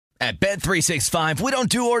At Bet365, we don't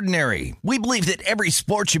do ordinary. We believe that every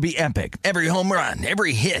sport should be epic. Every home run,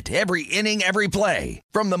 every hit, every inning, every play.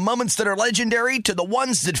 From the moments that are legendary to the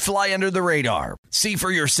ones that fly under the radar. See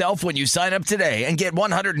for yourself when you sign up today and get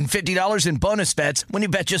 $150 in bonus bets when you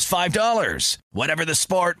bet just $5. Whatever the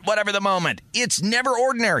sport, whatever the moment, it's never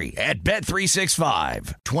ordinary at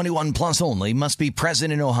Bet365. 21 plus only. Must be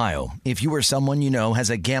present in Ohio. If you or someone you know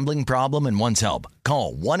has a gambling problem and wants help,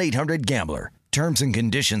 call 1-800-GAMBLER. Terms and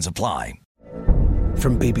conditions apply.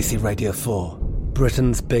 From BBC Radio 4,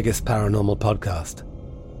 Britain's biggest paranormal podcast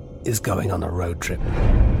is going on a road trip.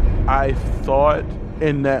 I thought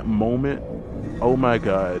in that moment, oh my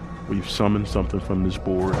God, we've summoned something from this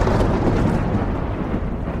board.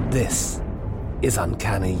 This is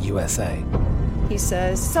Uncanny USA. He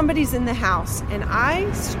says, somebody's in the house, and I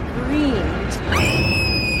screamed.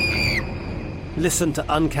 Listen to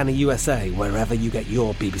Uncanny USA wherever you get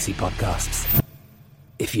your BBC podcasts,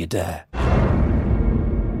 if you dare.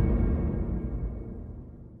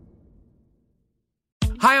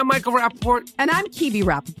 Hi, I'm Michael Rappaport. And I'm Kibi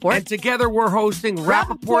Rappaport. And together we're hosting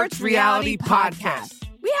Rappaport's Reality Podcast.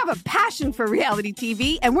 We have a passion for reality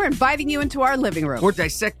TV, and we're inviting you into our living room. We're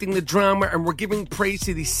dissecting the drama, and we're giving praise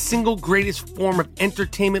to the single greatest form of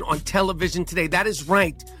entertainment on television today. That is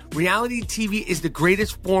right. Reality TV is the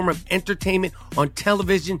greatest form of entertainment on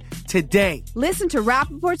television today. Listen to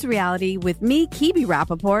Rappaport's Reality with me, Kibi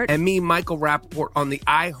Rappaport. And me, Michael Rappaport, on the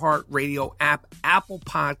iHeartRadio app, Apple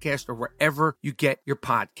Podcast, or wherever you get your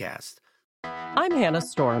podcast. I'm Hannah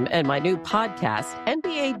Storm, and my new podcast,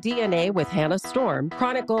 NBA DNA with Hannah Storm,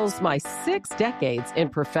 chronicles my 6 decades in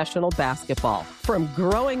professional basketball. From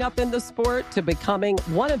growing up in the sport to becoming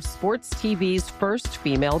one of sports TV's first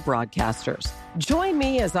female broadcasters. Join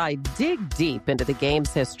me as I dig deep into the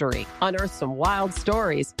game's history, unearth some wild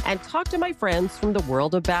stories, and talk to my friends from the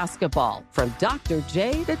world of basketball, from Dr.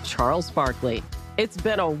 J to Charles Barkley. It's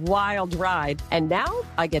been a wild ride, and now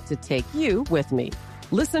I get to take you with me.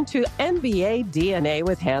 Listen to NBA DNA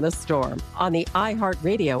with Hannah Storm on the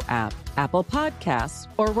iHeartRadio app, Apple Podcasts,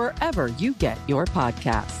 or wherever you get your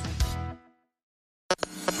podcasts.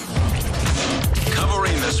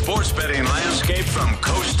 Covering the sports betting landscape from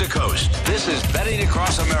coast to coast. This is Betting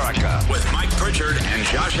Across America with Mike Pritchard and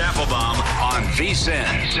Josh Applebaum on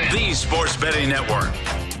VSiN, the sports betting network.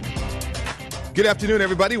 Good afternoon,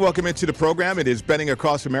 everybody. Welcome into the program. It is Betting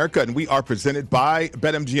Across America, and we are presented by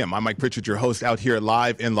BetMGM. I'm Mike Pritchard, your host out here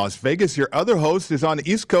live in Las Vegas. Your other host is on the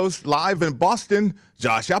East Coast, live in Boston,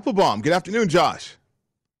 Josh Applebaum. Good afternoon, Josh.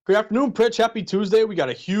 Good afternoon, Pritch. Happy Tuesday. We got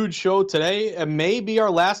a huge show today. It may be our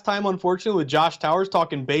last time, unfortunately, with Josh Towers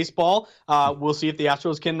talking baseball. We'll see if the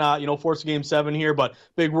Astros can, force a Game 7 here, but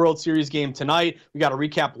big World Series game tonight. We got to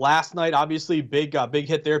recap last night. Obviously, big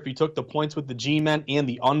hit there if you took the points with the G-men and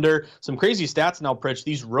the under. Some crazy stats now, Pritch.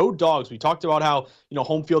 These road dogs, we talked about how,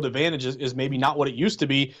 home field advantage is maybe not what it used to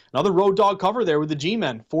be. Another road dog cover there with the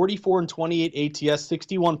G-men. 44-28 ATS,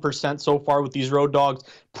 61% so far with these road dogs.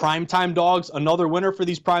 Primetime dogs, another winner for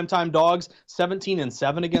these primetime dogs,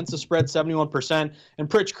 17-7 against the spread, 71%. And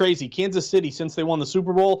Pritch, crazy. Kansas City, since they won the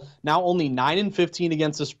Super Bowl, now only 9-15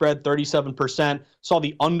 against the spread, 37%. Saw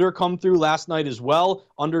the under come through last night as well.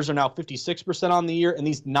 Unders are now 56% on the year. And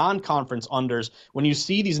these non-conference unders, when you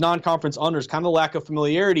see these non-conference unders, kind of lack of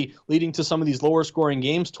familiarity leading to some of these lower scoring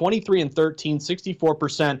games, 23-13,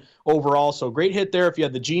 64% overall. So great hit there if you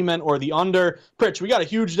had the G-men or the under. Pritch, we got a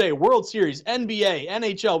huge day. World Series, NBA,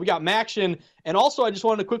 NHL, we got Maction. And also, I just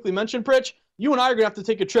wanted to quickly mention, Pritch, you and I are going to have to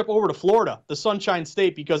take a trip over to Florida, the Sunshine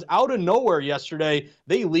State, because out of nowhere yesterday,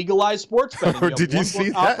 they legalized sports betting. Did you see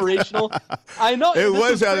that? Operational. I know. It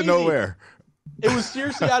was out of nowhere. It was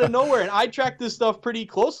seriously out of nowhere. And I tracked this stuff pretty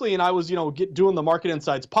closely, and I was, doing the Market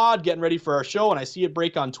Insights pod, getting ready for our show, and I see it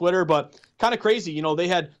break on Twitter. But kind of crazy. They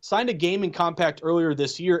had signed a gaming compact earlier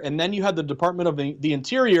this year, and then you had the Department of the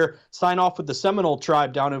Interior sign off with the Seminole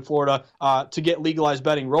tribe down in Florida to get legalized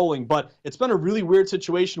betting rolling. But it's been a really weird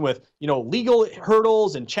situation with, legal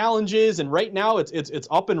hurdles and challenges. And right now it's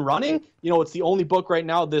up and running. It's the only book right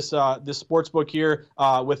now, this sports book here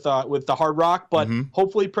with the Hard Rock. But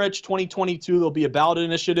hopefully, Pritch, 2022, there'll be a ballot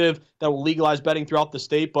initiative that will legalize betting throughout the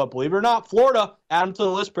state. But believe it or not, Florida, add them to the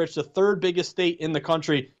list, Pritch, the third biggest state in the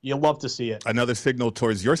country. You'll love to see it. Another signal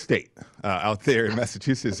towards your state out there in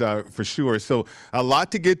Massachusetts for sure. So a lot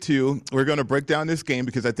to get to. We're going to break down this game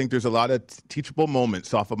because I think there's a lot of teachable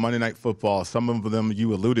moments off of Monday Night Football. Some of them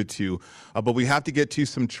you alluded to. But we have to get to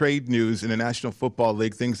some trade news in the National Football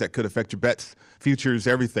League, things that could affect your bets, futures,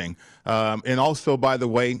 everything. And also, by the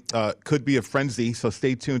way, could be a frenzy. So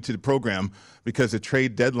stay tuned to the program because the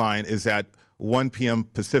trade deadline is at 1 p.m.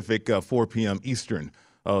 Pacific, 4 p.m. Eastern.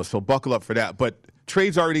 So buckle up for that. But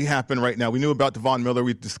trades already happened right now. We knew about Von Miller.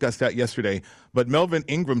 We discussed that yesterday. But Melvin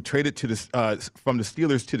Ingram traded to from the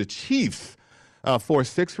Steelers to the Chiefs for a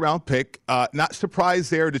 6th-round pick. Not surprised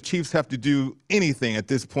there. The Chiefs have to do anything at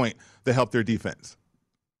this point to help their defense.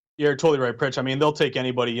 You're totally right, Pritch. I mean, they'll take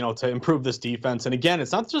anybody, to improve this defense. And again,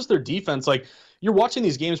 it's not just their defense. Like, you're watching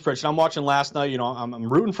these games, Pritch, and I'm watching last night.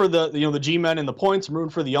 I'm rooting for the G-men and the points. I'm rooting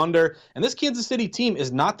for the under. And this Kansas City team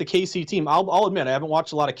is not the KC team. I'll admit, I haven't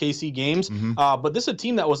watched a lot of KC games, but this is a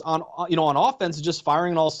team that was on offense, just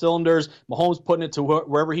firing on all cylinders. Mahomes putting it to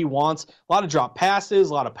wherever he wants. A lot of drop passes,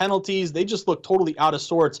 a lot of penalties. They just look totally out of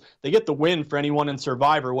sorts. They get the win for anyone in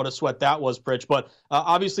Survivor. What a sweat that was, Pritch. But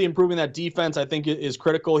obviously, improving that defense, I think, is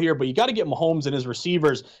critical here. But you got to get Mahomes and his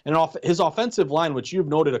receivers and his offensive line, which you've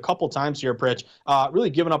noted a couple times here, Pritch. Really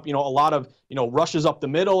giving up, a lot of, rushes up the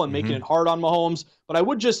middle and making it hard on Mahomes. But I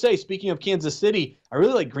would just say, speaking of Kansas City, I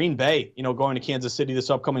really like Green Bay, going to Kansas City this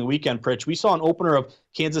upcoming weekend, Pritch. We saw an opener of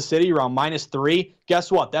Kansas City around -3.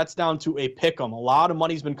 Guess what? That's down to a pick 'em. A lot of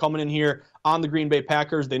money's been coming in here on the Green Bay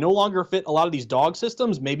Packers. They no longer fit a lot of these dog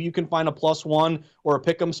systems. Maybe you can find a +1 or a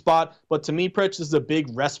pick 'em spot. But to me, Pritch, this is a big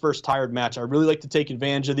rest versus tired match. I really like to take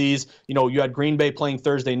advantage of these. You had Green Bay playing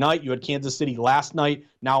Thursday night. You had Kansas City last night,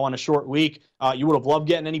 now on a short week. You would have loved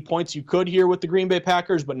getting any points you could here with the Green Bay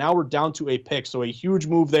Packers, but now we're down to a pick. So a huge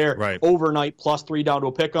move there overnight, +3 down to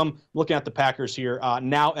a pick 'em. Looking at the Packers here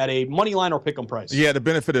now at a money line or pick 'em price. Yeah, the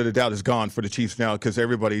benefit of the doubt is gone for the Chiefs now because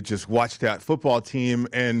everybody just watched that football team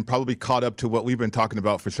and probably caught up to what we've been talking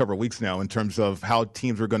about for several weeks now in terms of how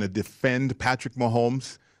teams were going to defend Patrick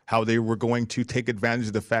Mahomes, how they were going to take advantage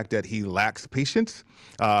of the fact that he lacks patience,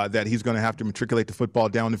 that he's going to have to matriculate the football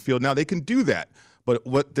down the field. Now, they can do that. But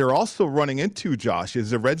what they're also running into, Josh,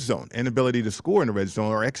 is the red zone, inability to score in the red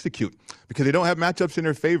zone or execute because they don't have matchups in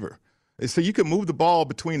their favor. So you can move the ball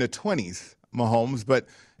between the 20s, Mahomes, but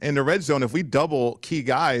in the red zone, if we double key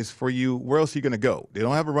guys for you, where else are you going to go? They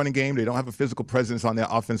don't have a running game. They don't have a physical presence on their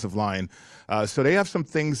offensive line. So they have some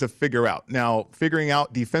things to figure out. Now, figuring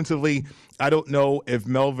out defensively, I don't know if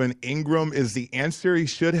Melvin Ingram is the answer. He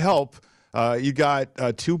should help. You got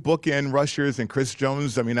 2 bookend rushers and Chris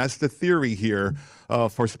Jones. I mean, that's the theory here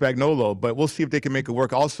for Spagnuolo, but we'll see if they can make it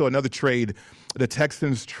work. Also, another trade, the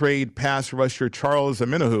Texans trade pass rusher Charles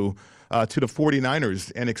Omenihu to the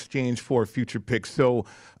 49ers in exchange for future picks. So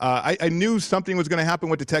I knew something was going to happen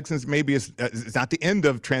with the Texans. Maybe it's not the end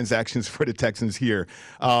of transactions for the Texans here.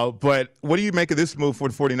 But what do you make of this move for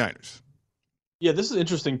the 49ers? Yeah, this is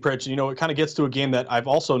interesting, Pritch. It kind of gets to a game that I've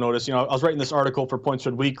also noticed. I was writing this article for Point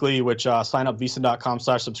Spread Weekly, which sign up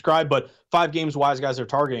vsin.com/subscribe, but 5 games wise guys are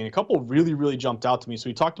targeting. A couple really, really jumped out to me. So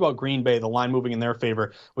we talked about Green Bay, the line moving in their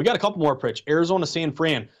favor. We got a couple more, Pritch. Arizona, San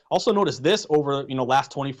Fran. Also noticed this over, last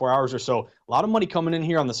 24 hours or so. A lot of money coming in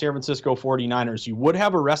here on the San Francisco 49ers. You would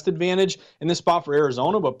have a rest advantage in this spot for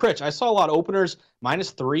Arizona, but Pritch, I saw a lot of openers,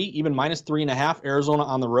 -3, even -3.5, Arizona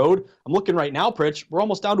on the road. I'm looking right now, Pritch, we're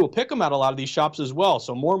almost down to a pick 'em at a lot of these shops as well.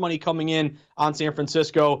 So more money coming in on San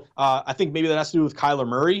Francisco. I think maybe that has to do with Kyler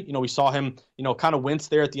Murray. We saw him, kind of wince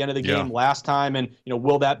there at the end of the game last time. And,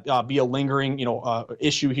 will that be a lingering,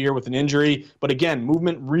 issue here with an injury? But again,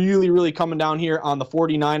 movement really, really coming down here on the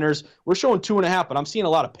 49ers. We're showing 2.5, but I'm seeing a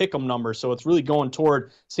lot of pick 'em numbers. So it's really going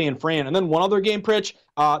toward San Fran. And then one other game, Pritch,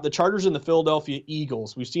 the Chargers and the Philadelphia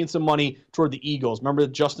Eagles. We've seen some money toward the Eagles. Remember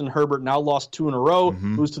that Justin Herbert now lost 2 in a row,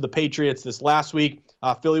 lose to the Patriots this last week.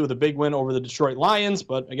 Philly with a big win over the Detroit Lions,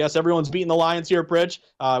 but I guess everyone's beating the Lions here, Pritch.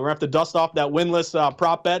 We're going to have to dust off that winless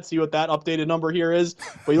prop bet, see what that updated number here is.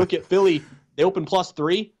 But you look at Philly, they open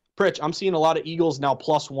 +3. Pritch, I'm seeing a lot of Eagles now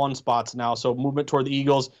 +1 spots now, so movement toward the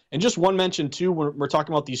Eagles. And just one mention, too, when we're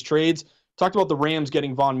talking about these trades, talked about the Rams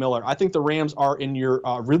getting Von Miller. I think the Rams are in your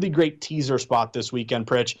really great teaser spot this weekend,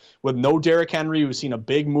 Pritch, with no Derrick Henry. We've seen a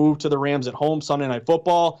big move to the Rams at home Sunday Night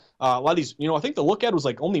Football. A lot of these, I think the look at was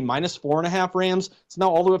like only -4.5 Rams. It's now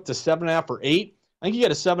all the way up to 7.5 or 8. I think you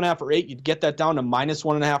get a 7.5 or 8, you'd get that down to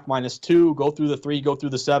 -1.5, -2, go through the 3, go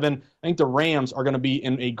through the 7. I think the Rams are going to be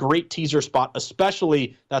in a great teaser spot,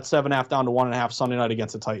 especially that 7.5 down to 1.5 Sunday night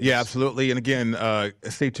against the Titans. Yeah, absolutely. And again,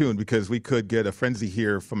 stay tuned because we could get a frenzy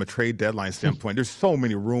here from a trade deadline standpoint. There's so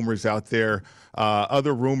many rumors out there.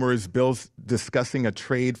 Other rumors, Bill's discussing a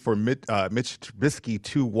trade for Mitch Trubisky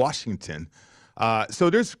to Washington. So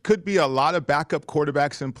there's could be a lot of backup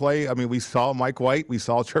quarterbacks in play. I mean, we saw Mike White, we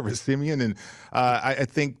saw Trevor Siemian, and I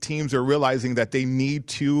think teams are realizing that they need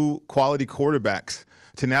 2 quality quarterbacks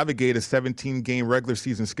to navigate a 17-game regular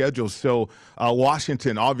season schedule. So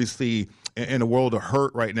Washington, obviously, in a world of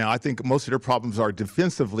hurt right now. I think most of their problems are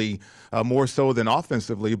defensively more so than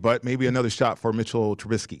offensively, but maybe another shot for Mitchell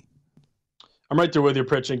Trubisky. I'm right there with you,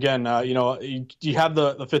 Pritch. Again, you have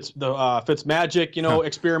the Fitz Magic,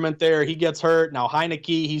 experiment there. He gets hurt. Now Heineke,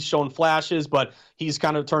 he's shown flashes, but he's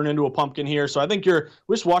kind of turned into a pumpkin here. So I think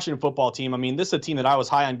this Washington football team, I mean, this is a team that I was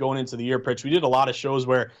high on going into the year, Pritch. We did a lot of shows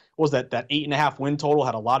where was that 8.5 win total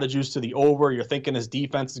had a lot of juice to the over. You're thinking his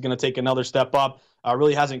defense is going to take another step up.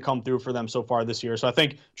 Really hasn't come through for them so far this year. So I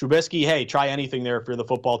think Trubisky, hey, try anything there if you're the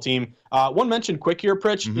football team. One mention quick here,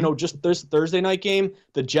 Pritch, just this Thursday night game,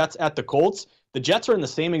 the Jets at the Colts. The Jets are in the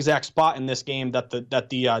same exact spot in this game that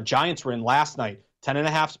the Giants were in last night.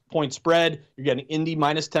 10.5 point spread. You're getting Indy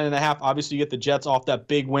minus 10.5. Obviously, you get the Jets off that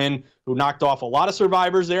big win, who knocked off a lot of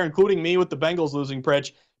survivors there, including me with the Bengals losing,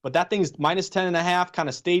 Pritch. But that thing's minus 10.5, kind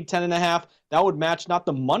of stayed 10.5. That would match not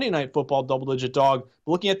the Monday Night Football double-digit dog,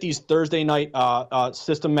 but looking at these Thursday night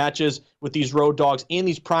system matches with these road dogs and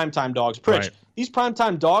these primetime dogs. Pritch, right. These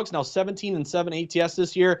primetime dogs now 17-7 ATS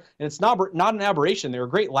this year, and it's not an aberration. They were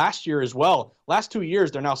great last year as well. Last 2 years,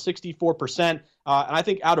 they're now 64%. And I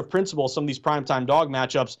think out of principle, some of these primetime dog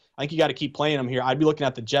matchups, I think you got to keep playing them here. I'd be looking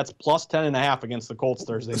at the Jets plus 10.5 against the Colts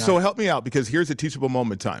Thursday night. So help me out, because here's a teachable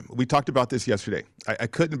moment time. We talked about this yesterday. I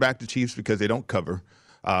couldn't back the Chiefs because they don't cover.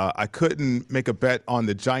 I couldn't make a bet on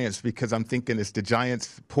the Giants because I'm thinking it's the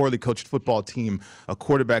Giants' poorly coached football team, a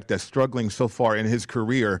quarterback that's struggling so far in his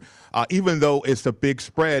career. Even though it's a big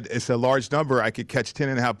spread, it's a large number, I could catch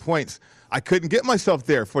 10.5 points. I couldn't get myself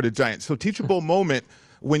there for the Giants. So teachable moment,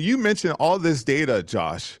 when you mention all this data,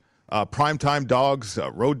 Josh, primetime dogs,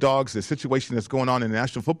 road dogs, the situation that's going on in the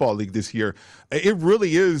National Football League this year, it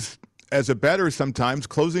really is, as a bettor sometimes,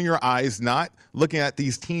 closing your eyes, not looking at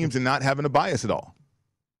these teams and not having a bias at all.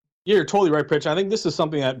 Yeah, you're totally right, Pritch. I think this is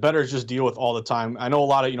something that bettors just deal with all the time. I know a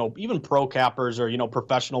lot of, even pro cappers or,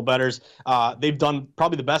 professional bettors, they've done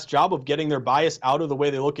probably the best job of getting their bias out of the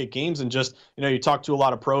way they look at games. And just, you talk to a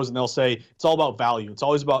lot of pros and they'll say it's all about value. It's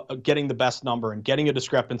always about getting the best number and getting a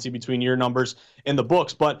discrepancy between your numbers and the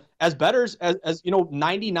books. But as bettors, as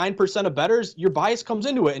 99% of bettors, your bias comes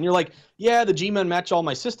into it. And you're like, yeah, the G-Men matched all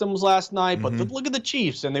my systems last night, but look at the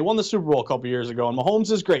Chiefs, and they won the Super Bowl a couple years ago, and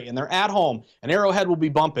Mahomes is great, and they're at home, and Arrowhead will be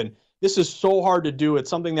bumping. This is so hard to do.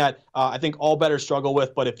 It's something that I think all bettors struggle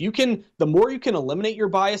with. But the more you can eliminate your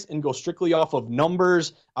bias and go strictly off of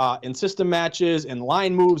numbers and system matches and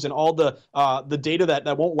line moves and all the data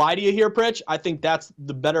that won't lie to you here, Pritch, I think that's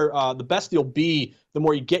the best you'll be. The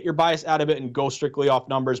more you get your bias out of it and go strictly off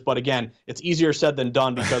numbers. But again, it's easier said than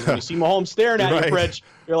done, because when you see Mahomes staring at you, Pritch,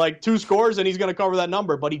 you're like 2 scores and he's going to cover that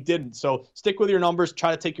number, but he didn't. So stick with your numbers.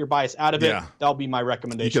 Try to take your bias out of it. That'll be my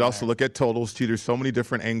recommendation. You could also look at totals, too. There's so many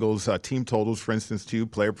different angles, team totals, for instance, too,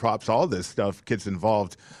 player props, all this stuff gets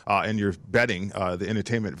involved in your betting, the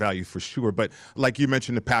entertainment value for sure. But like you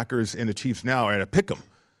mentioned, the Packers and the Chiefs now are at a pick 'em.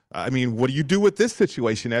 I mean, what do you do with this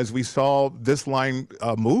situation as we saw this line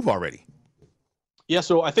move already? Yeah,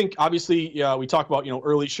 so I think obviously we talked about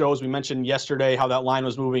early shows. We mentioned yesterday how that line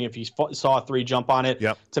was moving. If you saw a 3, jump on it.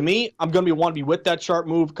 Yep. To me, I'm going to want to be with that sharp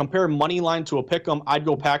move. Compare money line to a pick 'em. I'd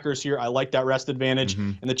go Packers here. I like that rest advantage.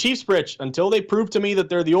 And the Chiefs, Rich, until they prove to me that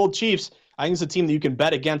they're the old Chiefs, I think it's a team that you can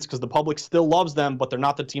bet against because the public still loves them, but they're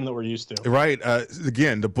not the team that we're used to. Right.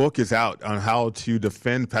 Again, the book is out on how to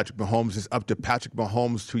defend Patrick Mahomes. It's up to Patrick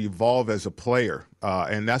Mahomes to evolve as a player.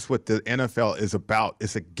 And that's what the NFL is about.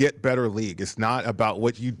 It's a get better league. It's not about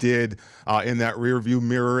what you did in that rearview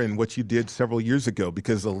mirror and what you did several years ago,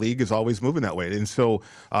 because the league is always moving that way. And so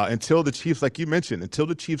until the Chiefs, like you mentioned, until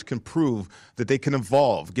the Chiefs can prove that they can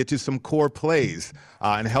evolve, get you some core plays,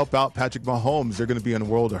 and help out Patrick Mahomes, they're going to be in a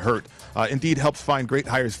world of hurt. Indeed helps find great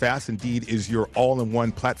hires fast. Indeed is your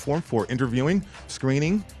all-in-one platform for interviewing,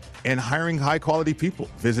 screening, and hiring high-quality people.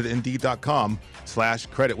 Visit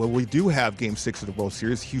Indeed.com/credit. Well, we do have Game 6 of the World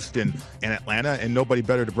Series, Houston and Atlanta, and nobody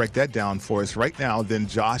better to break that down for us right now than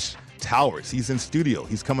Josh Towers. He's in studio.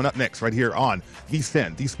 He's coming up next right here on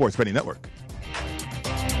VSiN, the Sports Betting Network.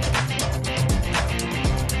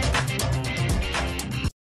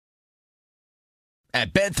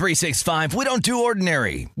 At Bet365, we don't do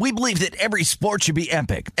ordinary. We believe that every sport should be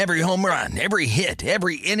epic. Every home run, every hit,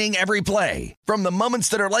 every inning, every play. From the moments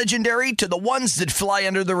that are legendary to the ones that fly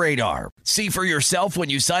under the radar. See for yourself when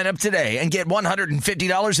you sign up today and get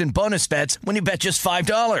 $150 in bonus bets when you bet just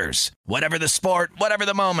 $5. Whatever the sport, whatever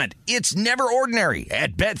the moment, it's never ordinary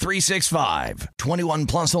at Bet365. 21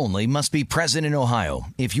 plus only. Must be present in Ohio.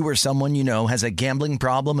 If you or someone you know has a gambling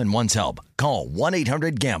problem and wants help, call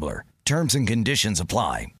 1-800-GAMBLER. Terms and conditions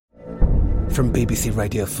apply. From BBC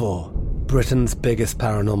Radio 4, Britain's biggest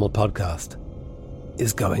paranormal podcast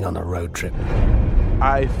is going on a road trip.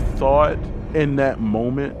 I thought in that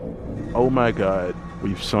moment, oh my God,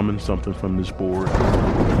 we've summoned something from this board.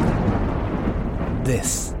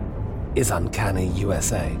 This is Uncanny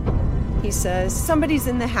USA. He says, somebody's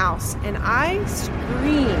in the house, and I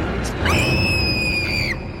screamed.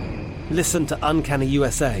 Listen to Uncanny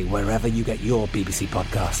USA wherever you get your BBC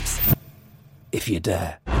podcasts, if you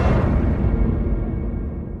dare.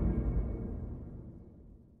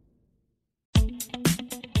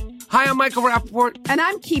 Hi, I'm Michael Rappaport. And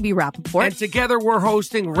I'm Kibi Rappaport. And together we're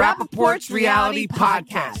hosting Rappaport's Reality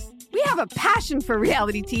Podcast. We have a passion for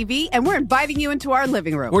reality TV, and we're inviting you into our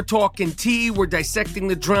living room. We're talking tea, we're dissecting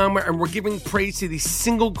the drama, and we're giving praise to the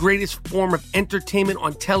single greatest form of entertainment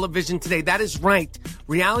on television today. That is right.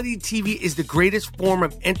 Reality TV is the greatest form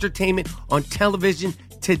of entertainment on television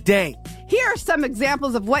today. Here are some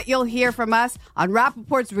examples of what you'll hear from us on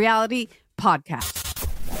Rappaport's Reality Podcast.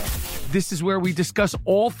 This is where we discuss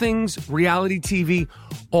all things reality TV,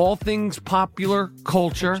 all things popular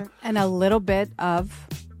culture. And a little bit of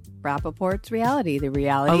Rappaport's reality, the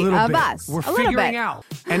reality of bit. us. We're figuring out.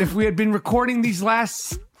 And if we had been recording these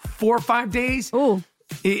last 4 or 5 days,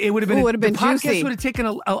 it would have been, the podcast juicy. would have taken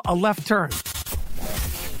a left turn.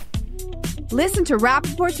 Listen to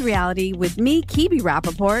Rappaport's Reality with me, Kibi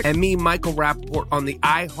Rappaport. And me, Michael Rappaport, on the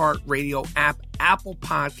iHeartRadio app, Apple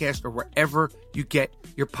Podcast, or wherever you get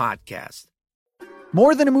your podcast.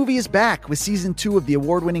 More Than a Movie is back with Season 2 of the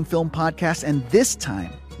award-winning film podcast, and this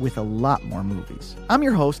time with a lot more movies. I'm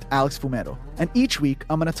your host, Alex Fumero, and each week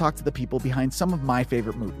I'm going to talk to the people behind some of my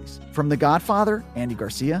favorite movies. From The Godfather, Andy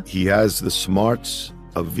Garcia. He has the smarts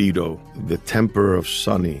of Vito, the temper of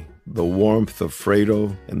Sonny, the warmth of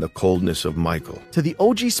Fredo, and the coldness of Michael. To the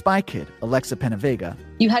OG Spy Kid, Alexa Penavega.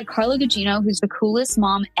 You had Carla Gugino, who's the coolest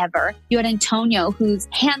mom ever. You had Antonio, who's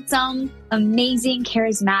handsome, amazing,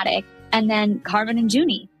 charismatic. And then Carmen and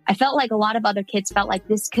Junie. I felt like a lot of other kids felt like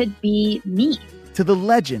this could be me. To the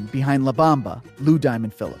legend behind La Bamba, Lou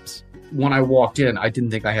Diamond Phillips. When I walked in, I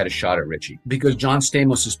didn't think I had a shot at Richie because John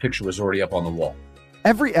Stamos' picture was already up on the wall.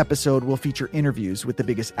 Every episode will feature interviews with the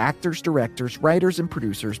biggest actors, directors, writers, and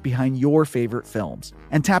producers behind your favorite films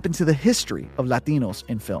and tap into the history of Latinos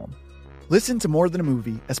in film. Listen to More Than a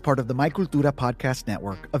Movie as part of the My Cultura Podcast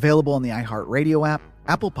Network, available on the iHeartRadio app,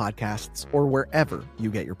 Apple Podcasts, or wherever you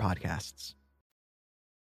get your podcasts.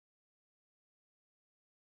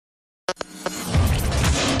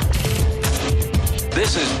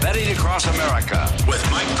 This is Betting Across America with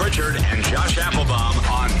Mike Pritchard and Josh Applebaum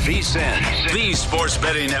on VSiN, the Sports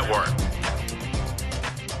Betting Network.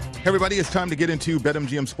 Hey everybody, it's time to get into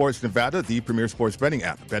BetMGM Sports Nevada, the premier sports betting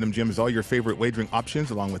app. BetMGM is all your favorite wagering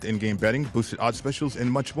options, along with in-game betting, boosted odds specials,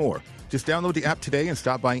 and much more. Just download the app today and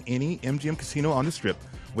stop by any MGM casino on the Strip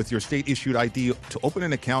with your state-issued ID to open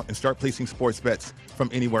an account and start placing sports bets from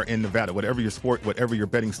anywhere in Nevada. Whatever your sport, whatever your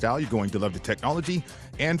betting style, you're going to love the technology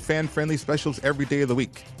and fan-friendly specials every day of the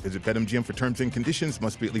week. Visit BetMGM for terms and conditions.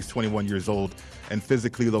 Must be at least 21 years old and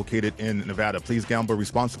physically located in Nevada. Please gamble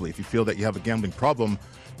responsibly. If you feel that you have a gambling problem,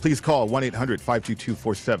 please call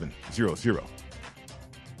 1-800-522-4700.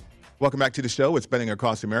 Welcome back to the show. It's Betting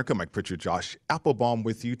Across America. Mike Pritchard, Josh Applebaum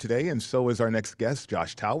with you today. And so is our next guest,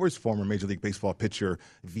 Josh Towers, former Major League Baseball pitcher,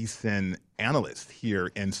 VSiN analyst here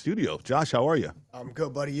in studio. Josh, how are you? I'm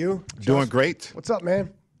good, buddy. You? Doing great. What's up, man?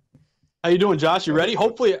 How you doing, Josh? You ready?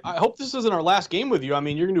 Hopefully, I hope this isn't our last game with you. I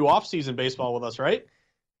mean, you're going to do off-season baseball with us, right?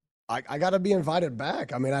 I got to be invited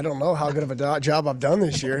back. I mean, I don't know how good of a job I've done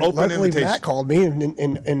this year. Open Luckily, invitation. Matt called me and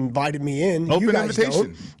invited me in. Open you guys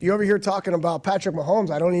invitation. Don't. You over here talking about Patrick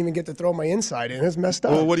Mahomes. I don't even get to throw my inside in. It's messed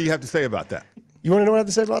up. Well, what do you have to say about that? You want to know what I have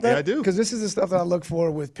to say about that? Yeah, I do. Because this is the stuff that I look for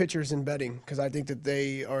with pitchers in betting, because I think that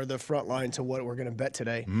they are the front line to what we're going to bet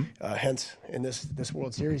today, hence in this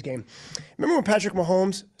World Series game. Remember when Patrick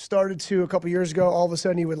Mahomes started to, a couple years ago, all of a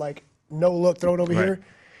sudden he would, like, no look, throw it over here?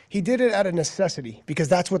 He did it out of necessity because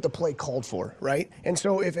that's what the play called for, right? And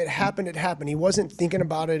so if it happened, it happened. He wasn't thinking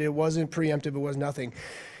about it. It wasn't preemptive. It was nothing.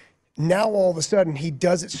 Now, all of a sudden, he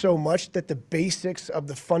does it so much that the basics of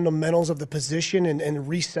the fundamentals of the position and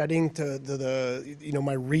resetting to the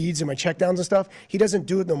my reads and my checkdowns and stuff, he doesn't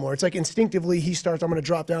do it no more. It's like instinctively he starts, I'm going to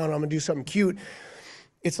drop down, I'm going to do something cute.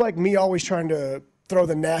 It's like me always trying to throw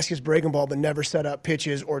the nastiest breaking ball but never set up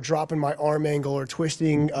pitches or dropping my arm angle or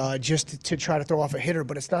twisting just to try to throw off a hitter,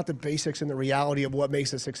 but it's not the basics and the reality of what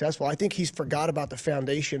makes it successful. I think he's forgot about the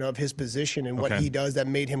foundation of his position and what he does that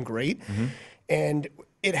made him great. And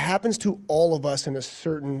it happens to all of us in a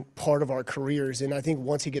certain part of our careers. And I think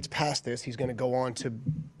once he gets past this, he's going to go on to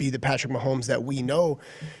be the Patrick Mahomes that we know.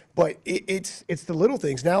 But it's the little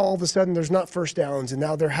things. Now, all of a sudden, there's not first downs, and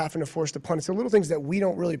now they're having to force the punt. It's the little things that we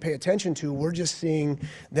don't really pay attention to. We're just seeing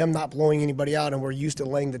them not blowing anybody out, and we're used to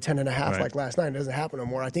laying the 10.5 like last night. It doesn't happen no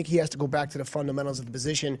more. I think he has to go back to the fundamentals of the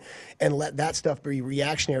position and let that stuff be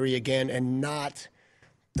reactionary again and not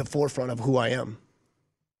the forefront of who I am.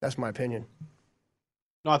 That's my opinion.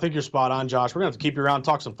 No, I think you're spot on, Josh. We're going to have to keep you around and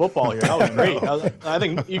talk some football here. That was great. I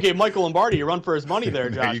think you gave Michael Lombardi a run for his money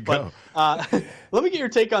there, Josh. There you go. Let me get your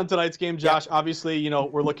take on tonight's game, Josh. Yeah. Obviously,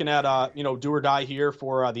 we're looking at, do or die here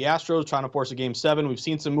for the Astros, trying to force a Game 7. We've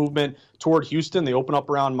seen some movement toward Houston. They open up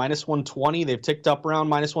around -120. They've ticked up around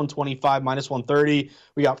 -125, -130.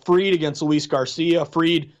 We got Fried against Luis Garcia.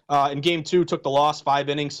 Fried in Game 2 took the loss, 5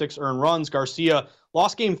 innings, 6 earned runs. Garcia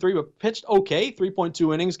lost Game 3, but pitched okay,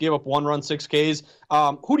 3.2 innings, gave up 1 run, 6 Ks.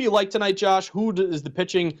 Who do you like tonight, Josh? Who is the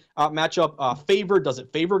pitching matchup favored? Does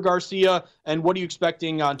it favor Garcia? And what are you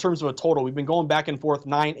expecting in terms of a total? We've been going back and forth,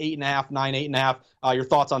 9, 8.5, 9, 8.5. Your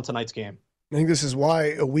thoughts on tonight's game? I think this is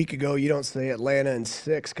why a week ago you don't say Atlanta in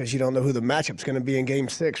 6 because you don't know who the matchup's going to be in Game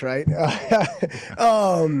 6, right?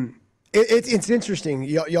 It's interesting,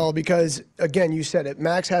 y'all, because, again, you said it.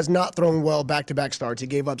 Max has not thrown well back-to-back starts. He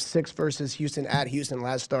gave up 6 versus Houston at Houston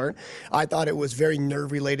last start. I thought it was very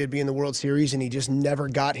nerve-related being in the World Series, and he just never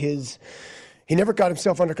got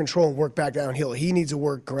himself under control and work back downhill. He needs to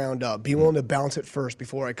work ground up. Be willing to bounce it first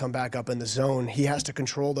before I come back up in the zone. He has to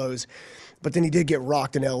control those. But then he did get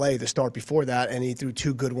rocked in L.A. the start before that, and he threw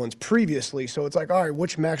 2 good ones previously. So it's like, all right,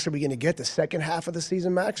 which Max are we going to get, the second half of the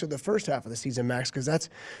season Max or the first half of the season Max? Because that's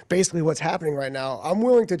basically what's happening right now. I'm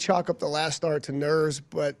willing to chalk up the last start to nerves,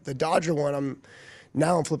 but the Dodger one,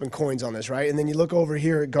 I'm flipping coins on this, right? And then you look over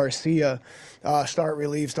here at Garcia, start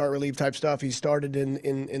relief type stuff. He started in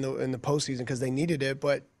the postseason because they needed it,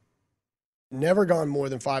 but never gone more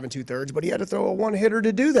than 5 2/3, but he had to throw a one-hitter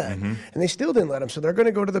to do that, and they still didn't let him. So they're going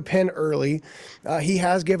to go to the pen early. He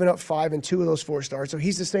has given up 5 in 2 of those 4 starts, so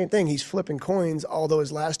he's the same thing. He's flipping coins, although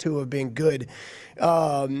his last 2 have been good.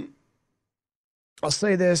 I'll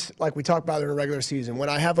say this, like we talked about in a regular season. When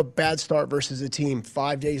I have a bad start versus a team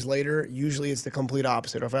 5 days later, usually it's the complete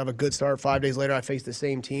opposite. Or if I have a good start 5 days later, I face the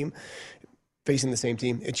same team. Facing the same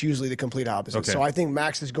team, it's usually the complete opposite. Okay. So I think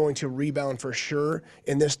Max is going to rebound for sure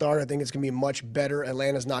in this start. I think it's going to be much better.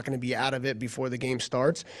 Atlanta's not going to be out of it before the game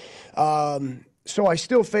starts. So I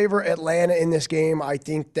still favor Atlanta in this game. I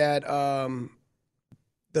think that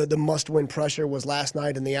the must-win pressure was last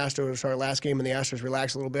night in the Astros, last game, and the Astros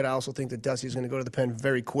relaxed a little bit. I also think that Dusty's going to go to the pen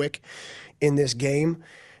very quick in this game.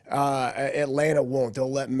 Atlanta won't.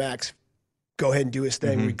 They'll let Max go ahead and do his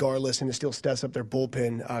thing regardless, and it still steps up their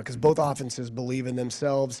bullpen because both offenses believe in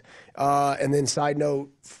themselves. And then side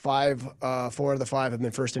note, 4 out of the 5 have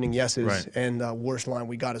been first inning yeses, right. And worst line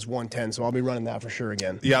we got is 110, so I'll be running that for sure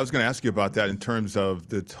again. Yeah, I was going to ask you about that in terms of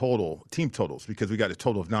the team totals, because we got a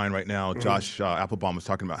total of 9 right now. Josh Applebaum was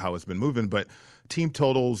talking about how it's been moving, but team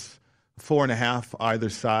totals, 4.5 either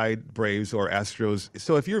side, Braves or Astros.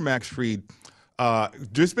 So if you're Max Fried,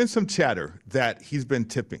 there's been some chatter that he's been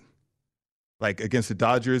tipping, like against the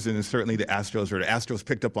Dodgers and then certainly the Astros, or the Astros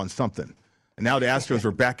picked up on something. And now the Astros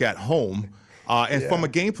are back at home. From a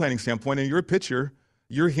game planning standpoint, and you're a pitcher,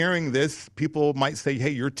 you're hearing this. People might say,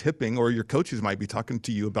 hey, you're tipping, or your coaches might be talking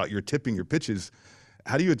to you about your tipping your pitches.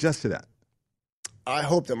 How do you adjust to that? I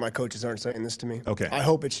hope that my coaches aren't saying this to me. Okay. I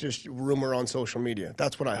hope it's just rumor on social media.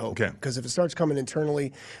 That's what I hope. Okay. Because if it starts coming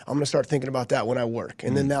internally, I'm going to start thinking about that when I work.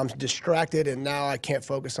 And then now I'm distracted, and now I can't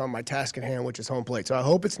focus on my task at hand, which is home plate. So I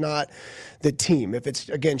hope it's not the team. If it's,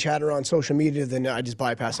 again, chatter on social media, then I just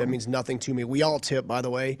bypass it. It means nothing to me. We all tip, by the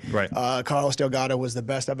way. Right. Carlos Delgado was the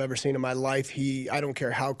best I've ever seen in my life. I don't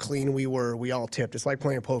care how clean we were, we all tipped. It's like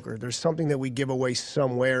playing poker. There's something that we give away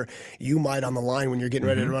somewhere. You might on the line when you're getting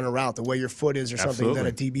ready to run a route, the way your foot is or something. Absolutely.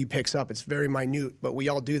 That a DB picks up. It's very minute, but we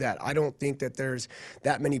all do that. I don't think that there's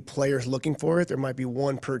that many players looking for it. There might be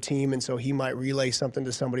 1 per team, and so he might relay something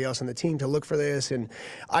to somebody else on the team to look for this, and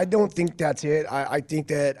I don't think that's it. I think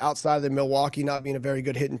that outside of the Milwaukee not being a very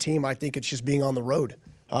good hitting team, I think it's just being on the road,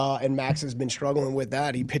 and Max has been struggling with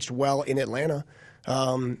that. He pitched well in Atlanta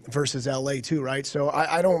versus LA too, right? So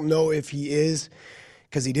I don't know if he is,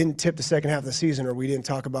 because he didn't tip the second half of the season, or we didn't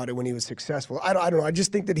talk about it when he was successful. I don't know. I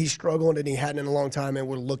just think that he's struggled and he hadn't in a long time, and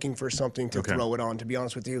we're looking for something to throw it on, to be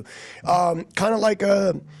honest with you. Kind of like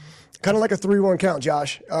a 3-1 count,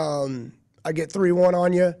 Josh. I get 3-1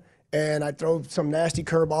 on you, and I throw some nasty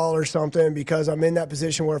curveball or something because I'm in that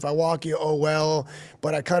position where if I walk you, oh, well,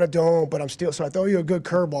 but I kind of don't, but I'm still. So I throw you a good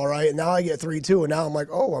curveball, right? And now I get 3-2, and now I'm like,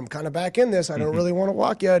 oh, I'm kind of back in this. I don't really want to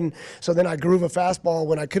walk you. And so then I groove a fastball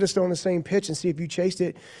when I could have thrown the same pitch and see if you chased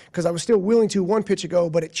it, because I was still willing to 1 pitch ago,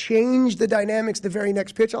 but it changed the dynamics the very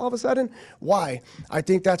next pitch all of a sudden. Why? I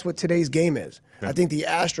think that's what today's game is. Yeah. I think the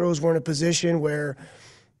Astros were in a position where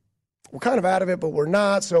we're kind of out of it, but we're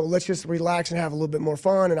not, so let's just relax and have a little bit more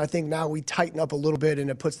fun. And I think now we tighten up a little bit, and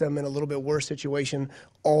it puts them in a little bit worse situation,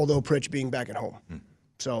 although Pritch being back at home.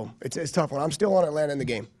 So it's a tough one. I'm still on Atlanta in the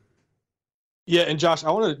game. Yeah, and Josh,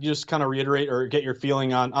 I want to just kind of reiterate or get your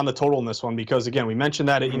feeling on the total in this one, because again, we mentioned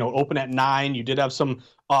that it, open at 9. You did have some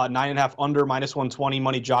 9.5 under, -120.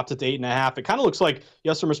 Money dropped it to 8.5. It kind of looks like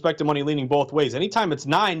you have some respected money leaning both ways. Anytime it's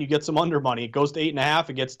 9, you get some under money. It goes to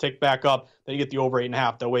 8.5, it gets ticked back up. Then you get the over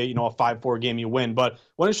 8.5. That way, a 5-4 game you win. But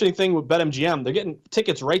one interesting thing with BetMGM, they're getting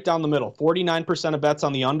tickets right down the middle. 49% of bets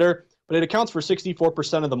on the under, but it accounts for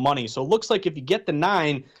 64% of the money. So it looks like if you get the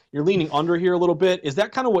 9, you're leaning under here a little bit. Is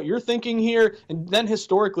that kind of what you're thinking here? And then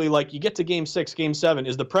historically, like you get to game 6, game 7,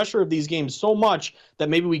 is the pressure of these games so much that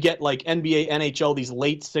maybe we get like NBA, NHL, these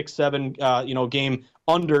late 6-7, game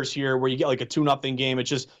unders here where you get like a 2-0 game. It's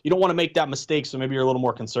just, you don't want to make that mistake. So maybe you're a little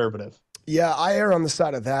more conservative. Yeah, I err on the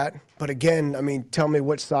side of that. But again, I mean, tell me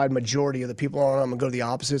which side majority of the people are on. I'm going to go to the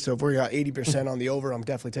opposite. So if we got 80% on the over, I'm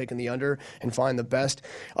definitely taking the under and find the best.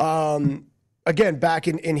 Again, back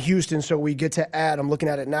in Houston, so we get to add, I'm looking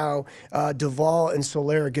at it now, Duvall and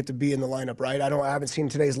Soler get to be in the lineup, right? I haven't seen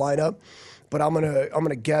today's lineup, but I'm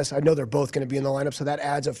gonna guess. I know they're both going to be in the lineup, so that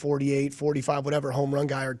adds a 48, 45, whatever home run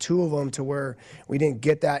guy or two of them to where we didn't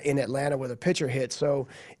get that in Atlanta with a pitcher hit. So,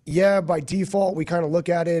 yeah, by default, we kind of look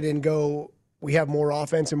at it and go, we have more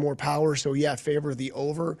offense and more power, so yeah, favor the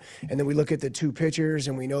over. And then we look at the two pitchers,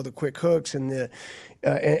 and we know the quick hooks and the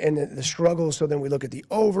struggles, so then we look at the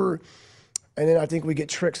over. And then I think we get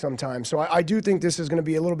tricked sometimes. So I do think this is going to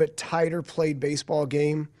be a little bit tighter played baseball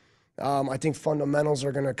game. I think fundamentals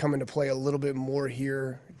are going to come into play a little bit more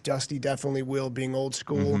here. Dusty definitely will, being old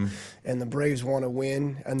school. And the Braves want to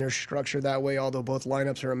win, and they're structured that way, although both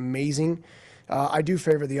lineups are amazing. I do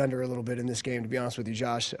favor the under a little bit in this game, to be honest with you,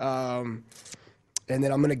 Josh. And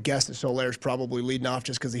then I'm going to guess that Soler's probably leading off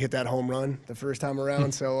just because he hit that home run the first time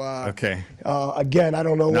around. So, again, I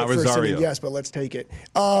don't know what first inning guess, but let's take it.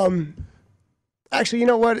 Actually, you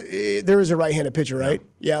know what? There is a right-handed pitcher, right?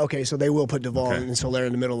 Yeah, okay, so they will put Duvall and Soler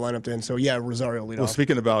in the middle lineup then. So, yeah, Rosario lead off. Well,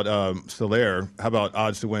 speaking about Soler, how about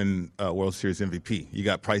odds to win World Series MVP? You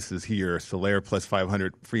got prices here. Soler plus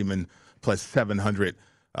 500, Freeman plus 700,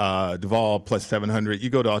 Duvall plus 700. You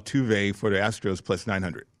go to Altuve for the Astros plus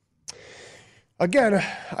 900. Again,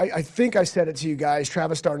 I think I said it to you guys.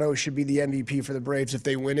 Travis d'Arnaud should be the MVP for the Braves if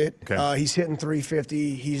they win it. He's hitting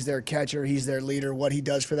 350. He's their catcher. He's their leader. What he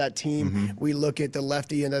does for that team, we look at the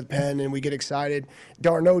lefty in the pen and we get excited.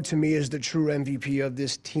 d'Arnaud, to me, is the true MVP of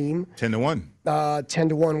this team. 10-1.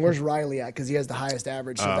 10-1. Where's Riley at? Because he has the highest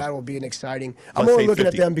average, so that will be an exciting. I'm only looking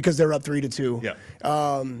at them because they're up 3-2. Yeah.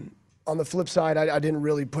 On the flip side, I didn't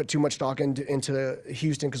really put too much stock into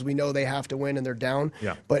Houston because we know they have to win and they're down.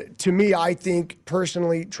 Yeah. But to me, I think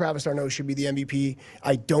personally, Travis d'Arnaud should be the MVP.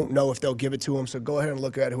 I don't know if they'll give it to him, so go ahead and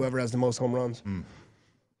look at whoever has the most home runs. You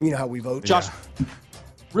know how we vote. Josh,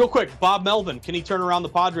 real quick, Bob Melvin, can he turn around the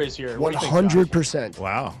Padres here? 100%.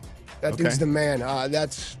 Wow. That dude's the man.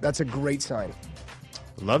 That's a great sign.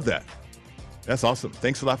 Love that. That's awesome.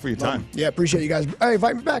 Thanks a lot for your time. Yeah, appreciate you guys. Hey,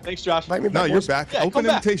 invite me back. Thanks, Josh. Invite me back. No, you're back. Yeah, open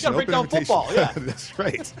invitation. Open invitation. Football, yeah. That's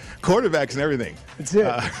right. Quarterbacks and everything. That's it.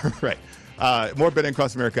 Right. More Betting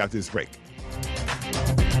Across America after this break.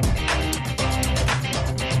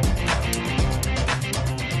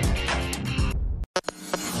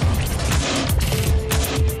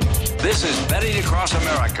 This is Betting Across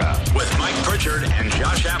America with Mike Pritchard and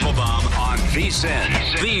Josh Applebaum on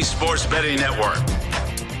VSiN, the Sports Betting Network.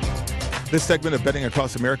 This segment of Betting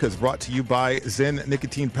Across America is brought to you by Zen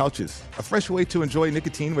Nicotine Pouches, a fresh way to enjoy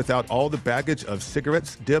nicotine without all the baggage of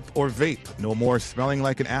cigarettes, dip, or vape. No more smelling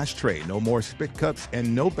like an ashtray, no more spit cups,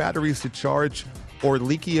 and no batteries to charge or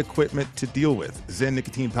leaky equipment to deal with. Zen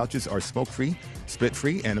Nicotine Pouches are smoke-free,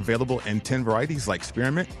 spit-free, and available in 10 varieties like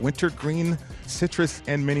spearmint, wintergreen, citrus,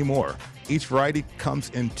 and many more. Each variety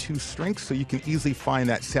comes in 2 strengths, so you can easily find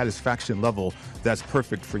that satisfaction level that's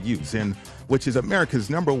perfect for you. Zen, which is America's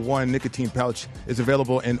 #1 nicotine pouch, is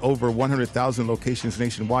available in over 100,000 locations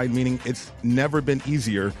nationwide, meaning it's never been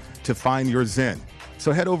easier to find your Zen.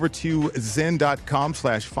 So head over to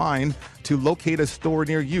zen.com/find to locate a store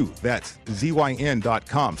near you. That's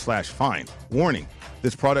zyn.com/find. Warning,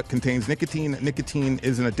 this product contains nicotine. Nicotine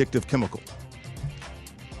is an addictive chemical.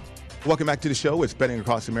 Welcome back to the show. It's Betting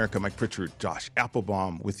Across America. Mike Pritchard, Josh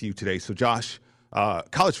Applebaum with you today. So Josh,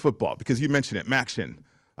 college football, because you mentioned it, MACtion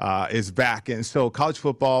is back. And so college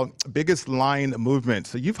football, biggest line movement.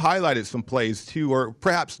 So you've highlighted some plays too, or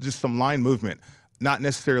perhaps just some line movement. Not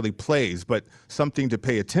necessarily plays, but something to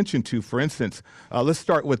pay attention to. For instance, let's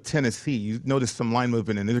start with Tennessee. You noticed some line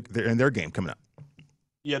movement in their game coming up.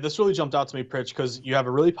 Yeah, this really jumped out to me, Pritch, because you have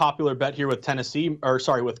a really popular bet here with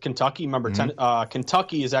with Kentucky. Remember,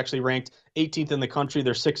 Kentucky is actually ranked 18th in the country.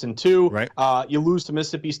 They're 6-2. Right. You lose to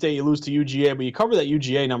Mississippi State, you lose to UGA, but you cover that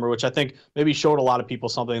UGA number, which I think maybe showed a lot of people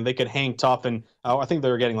something. They could hang tough, and I think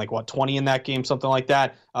they were getting 20 in that game, something like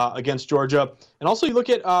that, against Georgia. And also you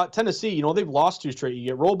look at Tennessee. They've lost 2 straight. You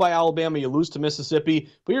get rolled by Alabama, you lose to Mississippi.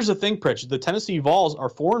 But here's the thing, Pritch. The Tennessee Vols are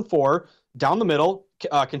 4-4 down the middle.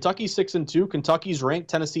 Kentucky's 6-2. Kentucky's ranked.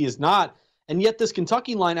 Tennessee is not. And yet this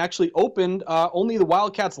Kentucky line actually opened only the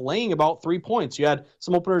Wildcats laying about 3 points. You had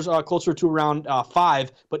some openers closer to around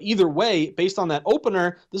 5. But either way, based on that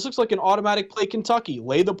opener, this looks like an automatic play Kentucky.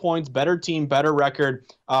 Lay the points, better team, better record.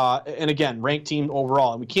 And again, ranked team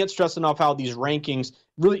overall. And we can't stress enough how these rankings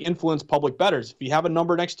really influence public bettors. If you have a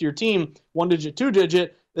number next to your team, 1-digit,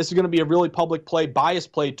 2-digit, this is going to be a really public play, bias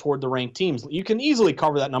play toward the ranked teams. You can easily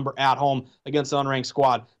cover that number at home against an unranked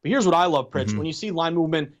squad. But here's what I love, Pritch. When you see line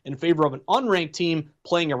movement in favor of an unranked team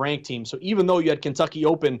playing a ranked team. So even though you had Kentucky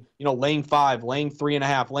open, laying 5, laying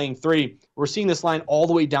 3.5, laying 3, we're seeing this line all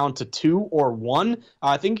the way down to 2 or 1.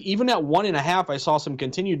 I think even at 1.5, I saw some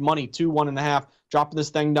continued money, 2, 1.5, dropping this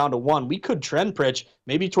thing down to 1. We could trend, Pritch,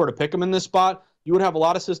 maybe toward a pick 'em in this spot. You would have a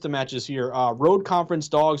lot of system matches here. Road conference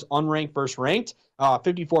dogs, unranked versus ranked,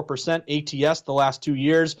 54% ATS the last 2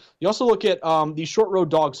 years. You also look at these short road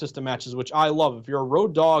dog system matches, which I love. If you're a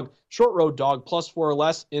road dog, short road dog, +4 or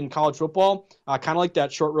less in college football, kind of like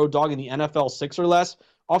that short road dog in the NFL, 6 or less,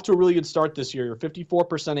 off to a really good start this year. You're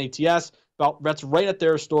 54% ATS. That's right at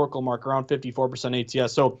their historical mark, around 54%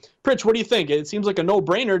 ATS. So, Pritch, what do you think? It seems like a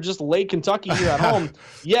no-brainer. Just lay Kentucky here at home.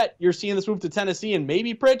 Yet, you're seeing this move to Tennessee, and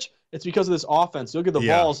maybe, Pritch, it's because of this offense. Look at the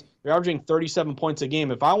Vols. They're averaging 37 points a game.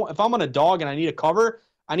 If I'm on a dog and I need a cover,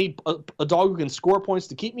 I need a dog who can score points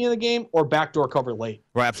to keep me in the game or backdoor cover late.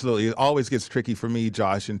 Right, absolutely. It always gets tricky for me,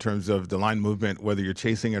 Josh, in terms of the line movement, whether you're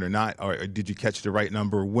chasing it or not, or did you catch the right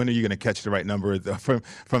number? When are you going to catch the right number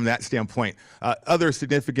from that standpoint? Other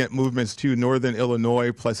significant movements, too, Northern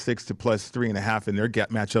Illinois +6 to +3.5 in their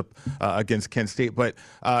matchup against Kent State. But,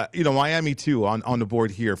 Miami, too, on the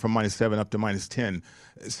board here from -7 up to -10.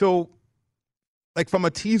 So, from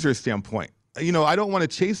a teaser standpoint, I don't want to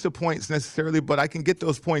chase the points necessarily, but I can get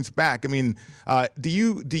those points back. I mean, do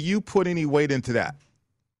you put any weight into that?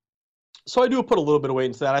 So I do put a little bit of weight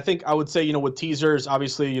into that. I think I would say, with teasers,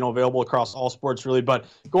 obviously, available across all sports really, but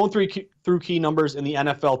going through key numbers in the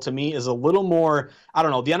NFL to me is a little more, I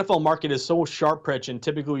don't know, the NFL market is so sharp, Pritch, and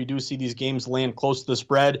typically we do see these games land close to the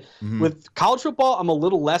spread. With college football, I'm a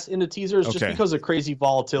little less into teasers just because of crazy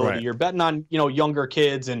volatility. Right. You're betting on, younger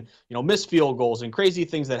kids and, missed field goals and crazy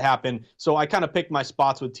things that happen. So I kind of pick my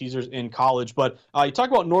spots with teasers in college. But you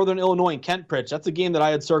talk about Northern Illinois and Kent, Pritch. That's a game that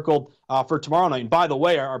I had circled for tomorrow night. And by the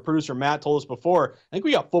way, our producer Matt told us before, I think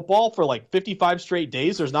we got football for 55 straight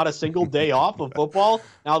days. There's not a single day off of football.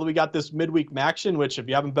 Now that we got this midweek Maction, which if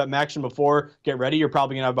you haven't bet Maction before, get ready. You're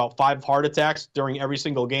probably going to have about 5 heart attacks during every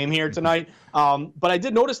single game here tonight. But I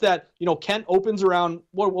did notice that, Kent opens around,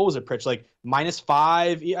 what was it, Pritch?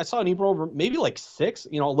 -5. I saw an Ebro over maybe 6,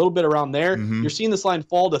 a little bit around there. You're seeing this line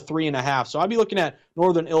fall to 3.5. So I'd be looking at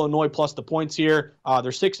Northern Illinois plus the points here.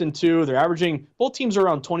 They're 6-2. They're averaging, both teams are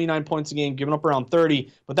around 29 points a game, giving up around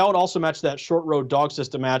 30. But that would also match that short road dog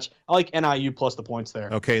system match. I like NIU plus the points there.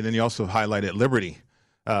 Okay, then you also highlighted Liberty.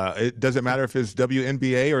 It doesn't matter if it's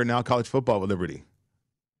WNBA or now college football with Liberty.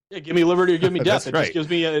 Yeah, give me liberty or give me death. It right. just gives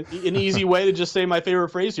me an easy way to just say my favorite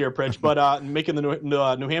phrase here, Pritch, but making the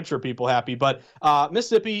New Hampshire people happy. But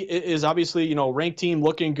Mississippi is obviously, ranked team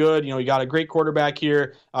looking good. You got a great quarterback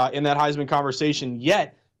here in that Heisman conversation.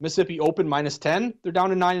 Yet Mississippi open -10. They're down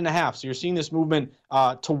to 9.5. So you're seeing this movement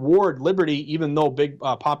toward Liberty, even though big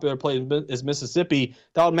popular play is Mississippi.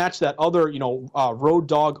 That would match that other, road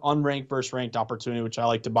dog unranked versus ranked opportunity, which I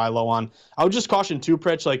like to buy low on. I would just caution too,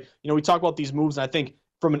 Pritch, we talk about these moves, and I think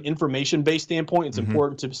from an information-based standpoint, it's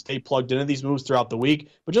important to stay plugged into these moves throughout the week.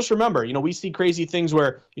 But just remember, we see crazy things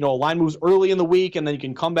where, a line moves early in the week and then you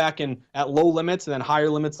can come back and at low limits and then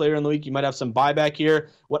higher limits later in the week. You might have some buyback here.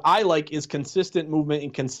 What I like is consistent movement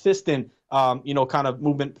and consistent, kind of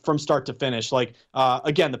movement from start to finish.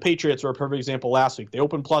 Again, the Patriots were a perfect example last week. They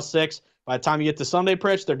opened +6. By the time you get to Sunday,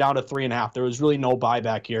 Pritch, they're down to 3.5. There was really no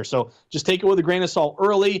buyback here. So just take it with a grain of salt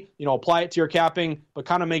early, apply it to your capping, but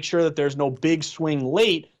kind of make sure that there's no big swing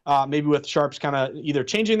late, maybe with sharps kind of either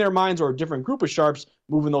changing their minds or a different group of sharps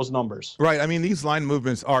moving those numbers. Right. I mean, these line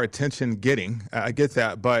movements are attention-getting. I get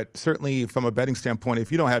that. But certainly from a betting standpoint,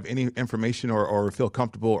 if you don't have any information or feel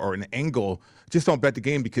comfortable or an angle, just don't bet the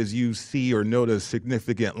game because you see or notice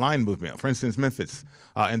significant line movement. For instance, Memphis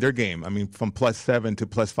in their game, from +7 to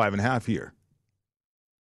 +5.5 here.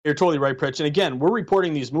 You're totally right, Pritch. And again, we're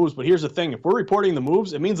reporting these moves, but here's the thing. If we're reporting the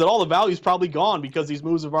moves, it means that all the value is probably gone because these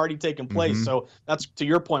moves have already taken place. Mm-hmm. So that's to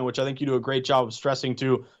your point, which I think you do a great job of stressing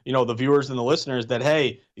to, the viewers and the listeners that,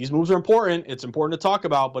 hey, these moves are important. It's important to talk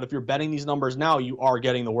about, but if you're betting these numbers now, you are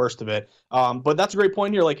getting the worst of it. But that's a great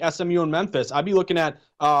point here, like SMU and Memphis. I'd be looking at,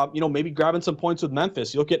 maybe grabbing some points with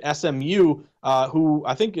Memphis. You look at SMU, who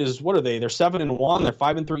I think is, what are they? They're 7-1. They're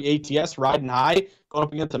 5-3 ATS, riding high, going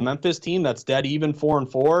up against a Memphis team that's dead even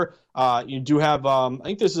 4-4. You do have, I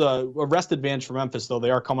think this is a rest advantage for Memphis, though.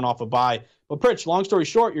 They are coming off a bye. But, Pritch, long story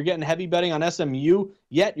short, you're getting heavy betting on SMU,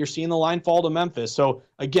 yet you're seeing the line fall to Memphis. So,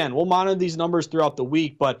 again, we'll monitor these numbers throughout the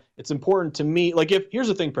week, but it's important to me. Like, here's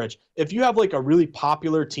the thing, Pritch. If you have, like, a really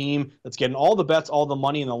popular team that's getting all the bets, all the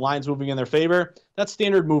money, and the line's moving in their favor, that's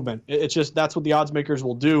standard movement. It's just that's what the odds makers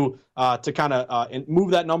will do to kind of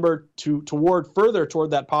move that number toward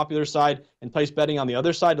that popular side and place betting on the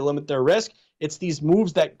other side to limit their risk. It's these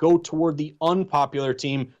moves that go toward the unpopular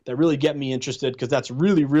team that really get me interested, because that's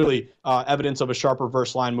really, really evidence of a sharp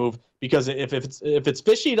reverse line move. Because if it's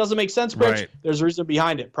fishy, it doesn't make sense, Rich. Right. There's a reason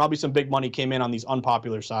behind it. Probably some big money came in on these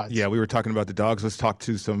unpopular sides. Yeah, we were talking about the dogs. Let's talk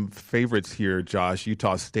to some favorites here, Josh.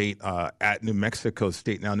 Utah State at New Mexico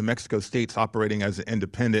State. Now, New Mexico State's operating as an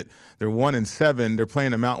independent. They're 1-7. They're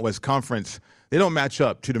playing the Mountain West Conference. They don't match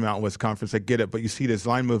up to the Mountain West Conference. I get it, but you see this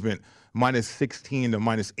line movement, -16 to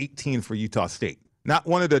 -18 for Utah State. Not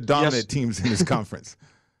one of the dominant teams in this conference.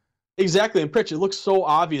 Exactly. And Pritch, it looks so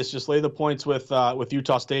obvious. Just lay the points with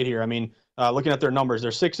Utah State here. I mean, looking at their numbers,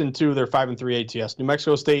 they're 6-2, they're 5-3 ATS. New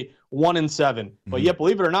Mexico State 1-7. But yet,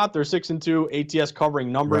 believe it or not, they're 6-2 ATS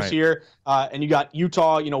covering numbers here. And you got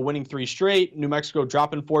Utah, winning 3 straight, New Mexico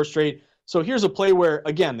dropping 4 straight. So here's a play where,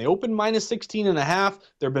 again, they open -16.5.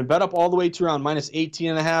 They've been bet up all the way to around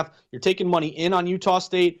 -18.5. You're taking money in on Utah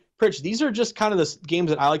State. Pritch, these are just kind of the games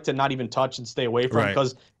that I like to not even touch and stay away from,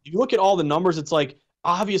 because if you look at all the numbers, it's like,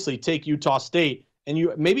 obviously take Utah State, and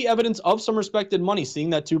you maybe evidence of some respected money,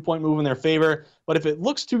 seeing that 2-point move in their favor. But if it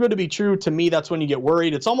looks too good to be true, to me, that's when you get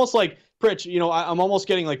worried. It's almost like, Pritch, I'm almost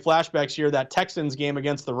getting like flashbacks here, that Texans game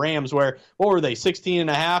against the Rams where, what were they,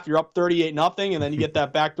 16.5, you're up 38-0, and then you get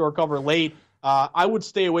that backdoor cover late. I would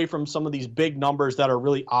stay away from some of these big numbers that are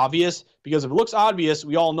really obvious, because if it looks obvious,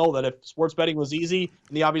 we all know that if sports betting was easy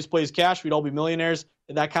and the obvious play is cash, we'd all be millionaires.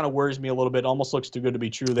 And that kind of worries me a little bit. It almost looks too good to be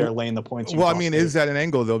true there, laying the points. Well, I mean, is that an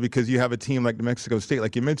angle, though? Because you have a team like New Mexico State,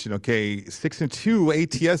 like you mentioned, 6-2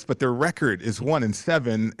 ATS, but their record is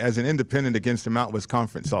 1-7 as an independent against the Mountain West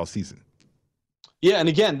Conference all season. Yeah, and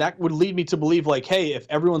again, that would lead me to believe, like, hey, if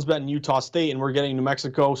everyone's betting Utah State and we're getting New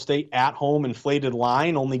Mexico State at home inflated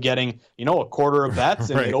line, only getting, a quarter of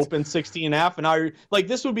bets, and it opens 16.5, and now you're like,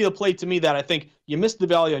 this would be a play to me that I think you missed the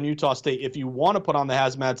value on Utah State. If you want to put on the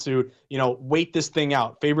hazmat suit, wait this thing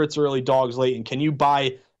out. Favorites early, dogs late, and can you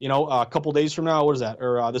buy, a couple days from now, what is that,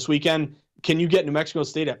 or this weekend, can you get New Mexico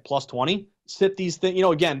State at +20? Sit these things,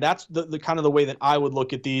 again, that's the kind of the way that I would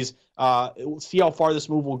look at these. See how far this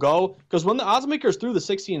move will go, because when the odds makers threw the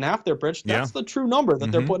 16.5 there, Pritch, that's the true number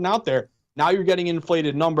that they're putting out there. Now you're getting an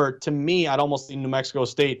inflated number. To me, I'd almost see New Mexico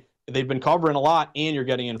State. They've been covering a lot, and you're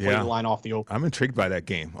getting an inflated line off the open. I'm intrigued by that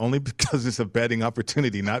game, only because it's a betting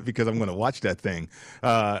opportunity, not because I'm going to watch that thing.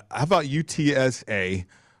 How about UTSA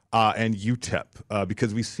and UTEP?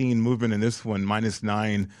 Because we've seen movement in this one,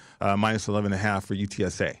 -9, -11.5 for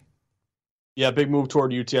UTSA. Yeah, big move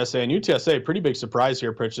toward UTSA. And UTSA, pretty big surprise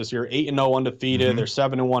here, Pritch, this year. 8-0 undefeated. They're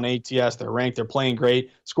 7-1 ATS. They're ranked. They're playing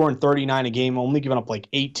great. Scoring 39 a game, only giving up like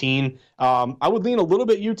 18. I would lean a little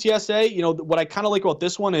bit UTSA. What I kind of like about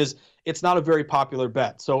this one is it's not a very popular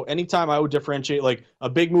bet. So anytime I would differentiate like a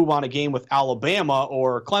big move on a game with Alabama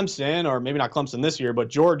or Clemson, or maybe not Clemson this year, but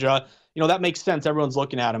Georgia, that makes sense. Everyone's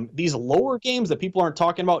looking at them. These lower games that people aren't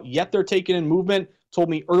talking about, yet they're taking in movement, told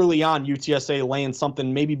me early on UTSA laying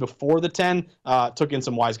something maybe before the 10, took in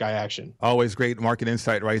some wise guy action. Always great market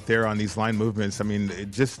insight right there on these line movements. I mean,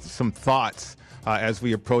 just some thoughts as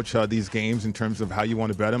we approach these games in terms of how you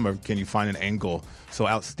want to bet them, or can you find an angle? So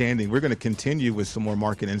outstanding. We're going to continue with some more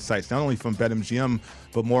market insights, not only from BetMGM,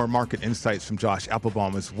 but more market insights from Josh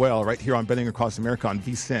Applebaum as well, right here on Betting Across America on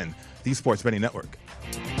VSiN, the Sports Betting Network.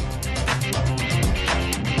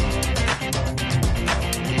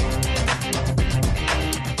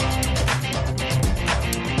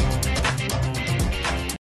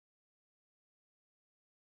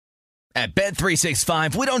 At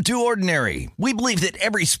Bet365, we don't do ordinary. We believe that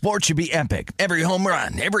every sport should be epic. Every home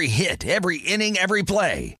run, every hit, every inning, every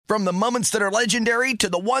play. From the moments that are legendary to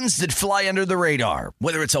the ones that fly under the radar.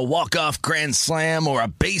 Whether it's a walk-off grand slam or a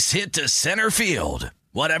base hit to center field.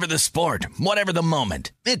 Whatever the sport, whatever the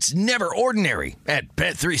moment, it's never ordinary at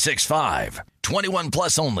Bet365. 21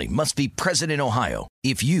 plus only. Must be present in Ohio.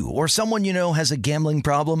 If you or someone you know has a gambling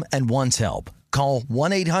problem and wants help, call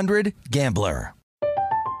 1-800-GAMBLER.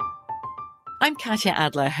 I'm Katya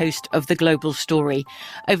Adler, host of The Global Story.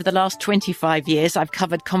 Over the last 25 years, I've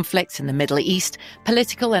covered conflicts in the Middle East,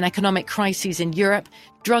 political and economic crises in Europe,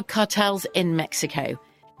 drug cartels in Mexico.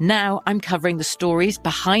 Now I'm covering the stories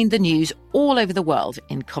behind the news all over the world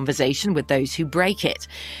in conversation with those who break it.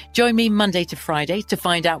 Join me Monday to Friday to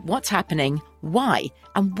find out what's happening, why,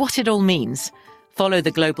 and what it all means. Follow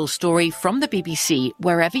The Global Story from the BBC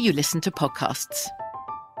wherever you listen to podcasts.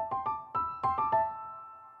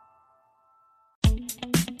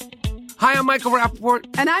 Hi, I'm Michael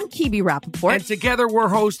Rappaport. And I'm Kibi Rappaport. And together we're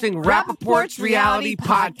hosting Rappaport's Reality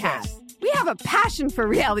Podcast. We have a passion for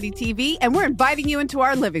reality TV, and we're inviting you into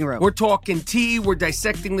our living room. We're talking tea, we're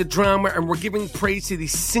dissecting the drama, and we're giving praise to the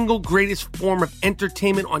single greatest form of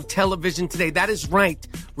entertainment on television today. That is right.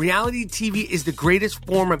 Reality TV is the greatest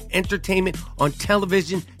form of entertainment on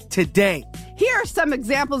television today. Here are some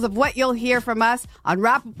examples of what you'll hear from us on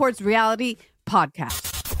Rappaport's Reality Podcast.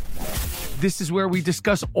 This is where we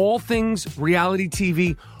discuss all things reality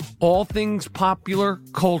TV, all things popular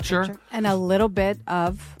culture. And a little bit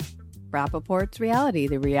of Rappaport's reality,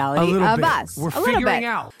 the reality of bit. us. We're figuring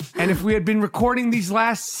out. And if we had been recording these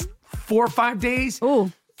last 4 or 5 days,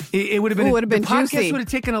 it would have been, the podcast juicy. would have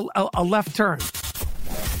taken a left turn.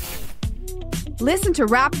 Listen to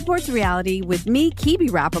Rappaport's Reality with me, Kibi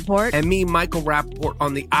Rappaport. And me, Michael Rappaport,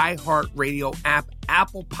 on the iHeartRadio app,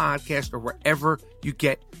 Apple Podcast, or wherever you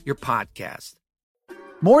get your podcast.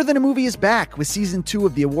 More Than a Movie is back with season 2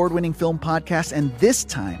 of the award-winning film podcast, and this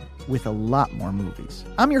time with a lot more movies.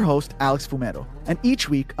 I'm your host, Alex Fumero, and each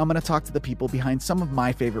week I'm going to talk to the people behind some of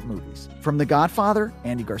my favorite movies. From The Godfather,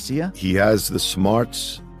 Andy Garcia. He has the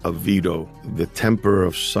smarts of Vito, the temper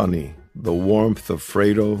of Sonny, the warmth of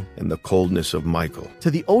Fredo, and the coldness of Michael.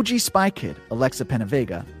 To the OG Spy Kid, Alexa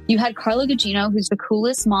Penavega. You had Carla Gugino, who's the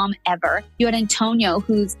coolest mom ever. You had Antonio,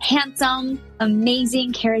 who's handsome,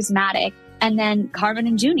 amazing, charismatic. And then Carvin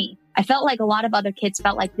and Junie. I felt like a lot of other kids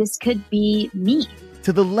felt like this could be me.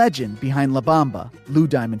 To the legend behind La Bamba, Lou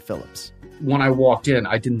Diamond Phillips. When I walked in,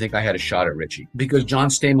 I didn't think I had a shot at Richie because John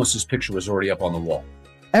Stamos' picture was already up on the wall.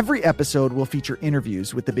 Every episode will feature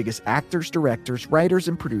interviews with the biggest actors, directors, writers,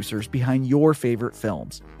 and producers behind your favorite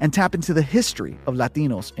films and tap into the history of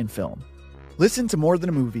Latinos in film. Listen to More Than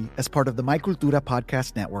a Movie as part of the My Cultura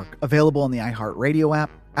Podcast Network, available on the iHeartRadio app,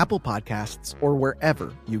 Apple Podcasts, or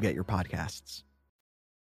wherever you get your podcasts.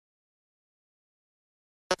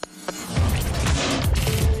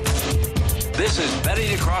 This is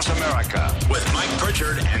Betting Across America with Mike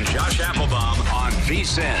Pritchard and Josh Applebaum on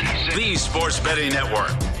VSiN, the Sports Betting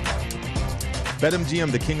Network.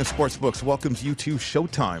 BetMGM, the king of sportsbooks, welcomes you to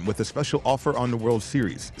Showtime with a special offer on the World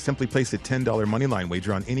Series. Simply place a $10 moneyline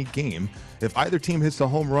wager on any game. If either team hits a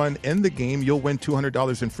home run in the game, you'll win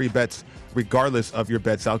 $200 in free bets regardless of your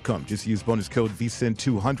bet's outcome. Just use bonus code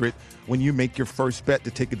VSiN200 when you make your first bet to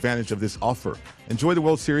take advantage of this offer. Enjoy the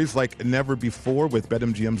World Series like never before with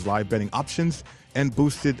BetMGM's live betting options and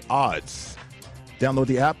boosted odds. Download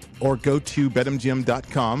the app or go to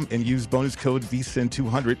BetMGM.com and use bonus code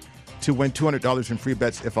VSiN200 to win $200 in free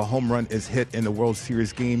bets if a home run is hit in the World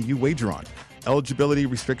Series game you wager on. Eligibility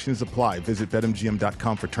restrictions apply. Visit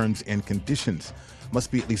BetMGM.com for terms and conditions. Must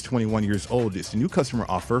be at least 21 years old. It's a new customer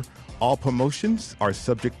offer. All promotions are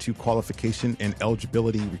subject to qualification and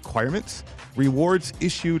eligibility requirements. Rewards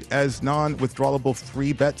issued as non-withdrawable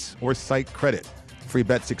free bets or site credit. Free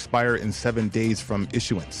bets expire in 7 days from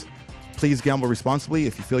issuance. Please gamble responsibly.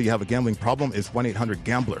 If you feel you have a gambling problem, it's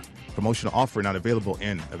 1-800-GAMBLER. Promotional offer not available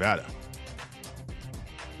in Nevada.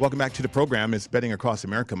 Welcome back to the program. It's Betting Across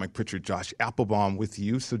America. Mike Pritchard, Josh Applebaum with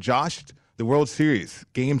you. So, Josh, the World Series,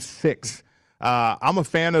 Game 6. I'm a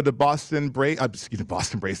fan of the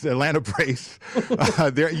the Atlanta Braves.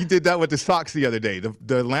 You did that with the Sox the other day.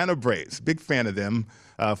 The Atlanta Braves, big fan of them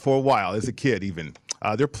for a while, as a kid even.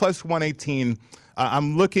 They're plus 118.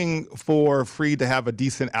 I'm looking for Fried to have a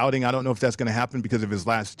decent outing. I don't know if that's going to happen because of his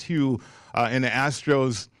last two. And the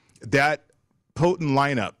Astros, that potent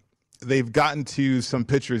lineup, they've gotten to some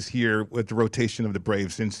pitchers here with the rotation of the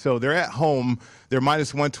Braves. And so they're at home. They're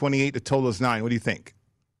minus 128. The total is 9. What do you think?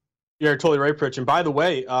 You're totally right, Pritch. And by the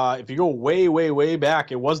way, if you go way, way, way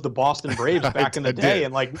back, it was the Boston Braves back in the day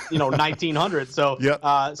in 1900. So yep.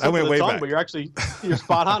 I went way back. But you're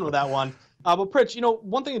spot on with that one. But Pritch,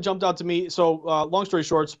 one thing that jumped out to me, so long story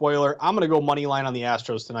short, spoiler, I'm going to go money line on the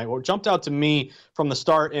Astros tonight. What jumped out to me from the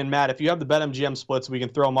start, and Matt, if you have the BetMGM splits, we can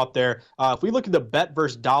throw them up there. If we look at the bet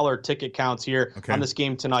versus dollar ticket counts here on this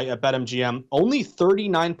game tonight at BetMGM, only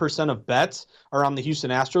 39% of bets are on the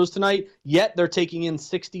Houston Astros tonight, yet they're taking in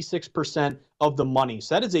 66% of the money.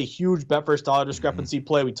 So that is a huge bet versus dollar discrepancy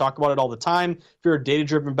play. We talk about it all the time. If you're a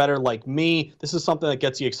data-driven bettor like me, this is something that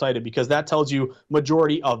gets you excited because that tells you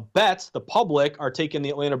majority of bets, the public, are taking the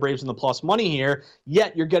Atlanta Braves in the plus money here,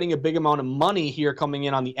 yet you're getting a big amount of money here coming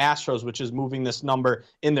in on the Astros, which is moving this number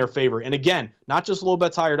in their favor. And again, not just low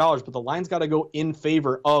bets, higher dollars, but the line's got to go in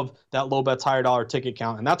favor of that low bets, higher dollar ticket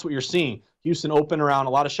count. And that's what you're seeing. Houston open around a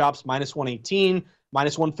lot of shops, minus 118,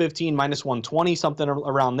 minus 115, minus 120, something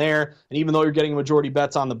around there. And even though you're getting majority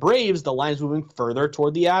bets on the Braves, the line's moving further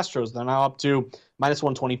toward the Astros. They're now up to minus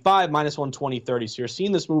 125, minus 120, 30. So you're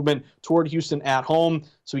seeing this movement toward Houston at home.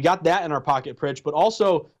 So we got that in our pocket, Pritch. But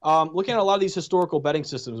also looking at a lot of these historical betting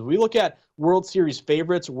systems, we look at World Series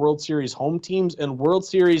favorites, World Series home teams, and World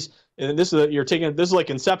Series. And this is like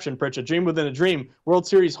Inception, Pritch, a dream within a dream. World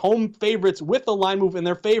Series home favorites with the line move in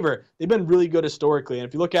their favor. They've been really good historically. And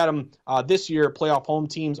if you look at them this year, playoff home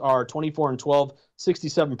teams are 24-12,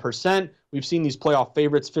 67%. We've seen these playoff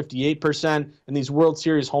favorites 58%, and these World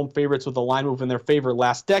Series home favorites with the line move in their favor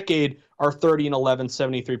last decade are 30-11,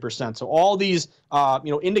 73%. So all these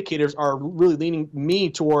indicators are really leaning me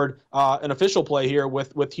toward an official play here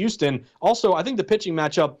with Houston. Also, I think the pitching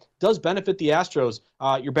matchup does benefit the Astros.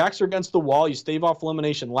 Your backs are against the wall. You stave off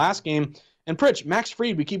elimination last game. And Pritch, Max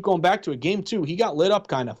Fried, we keep going back to it. Game 2, he got lit up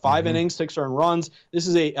kind of. 5 innings, 6 earned runs. This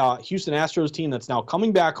is a Houston Astros team that's now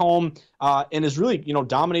coming back home and is really,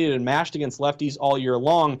 dominated and mashed against lefties all year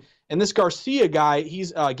long. And this Garcia guy,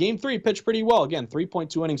 he's Game 3 pitched pretty well. Again,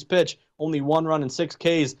 3.2 innings pitch, only 1 run and 6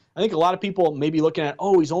 Ks. I think a lot of people may be looking at,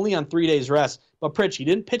 he's only on 3 days rest. But Pritch, he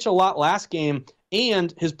didn't pitch a lot last game,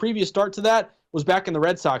 and his previous start to that was back in the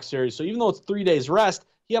Red Sox series. So even though it's 3 days rest,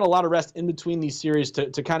 he had a lot of rest in between these series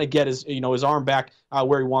to kind of get his arm back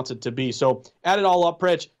where he wants it to be. So add it all up,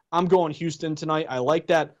 Pritch. I'm going Houston tonight. I like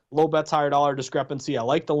that low bets, higher dollar discrepancy. I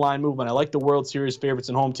like the line movement. I like the World Series favorites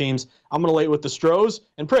and home teams. I'm going to lay it with the Stros.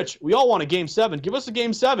 And Pritch, we all want a Game 7. Give us a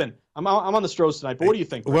Game 7. I'm on the Stros tonight. But what do you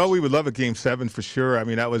think, Pritch? Well, we would love a Game 7 for sure. I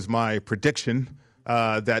mean, that was my prediction.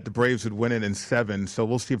 That the Braves would win it in 7. So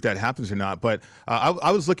we'll see if that happens or not. But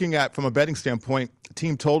I was looking at, from a betting standpoint,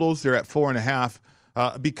 team totals. They're at 4.5.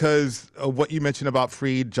 Because of what you mentioned about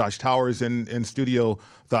Fried, Josh Towers in studio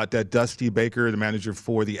thought that Dusty Baker, the manager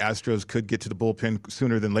for the Astros, could get to the bullpen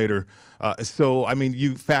sooner than later. So, I mean,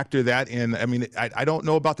 you factor that in. I mean, I don't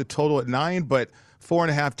know about the total at 9, but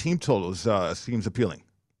 4.5 team totals seems appealing.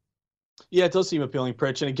 Yeah, it does seem appealing,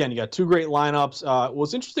 Pritch. And again, you got 2 great lineups.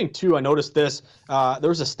 What's interesting, too, I noticed this. There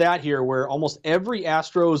was a stat here where almost every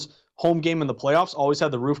Astros home game in the playoffs always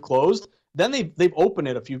had the roof closed. Then they've opened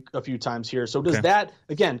it a few times here. So does that,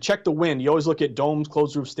 again, check the wind. You always look at domes,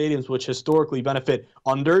 closed roof stadiums, which historically benefit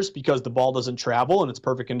unders because the ball doesn't travel and it's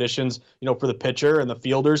perfect conditions, for the pitcher and the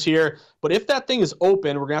fielders here. But if that thing is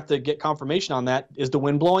open, we're going to have to get confirmation on that. Is the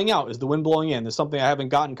wind blowing out? Is the wind blowing in? There's something I haven't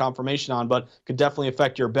gotten confirmation on, but could definitely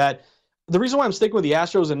affect your bet. The reason why I'm sticking with the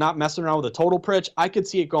Astros and not messing around with a total, Pritch, I could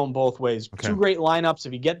see it going both ways. 2 great lineups.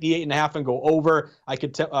 If you get the 8.5 and go over, I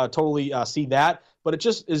could totally see that. But it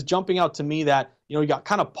just is jumping out to me that, you got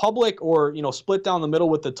kind of public or, split down the middle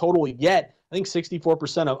with the total, yet I think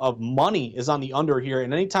 64% of money is on the under here.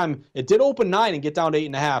 And anytime it did open 9 and get down to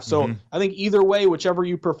 8.5. So I think either way, whichever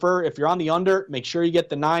you prefer, if you're on the under, make sure you get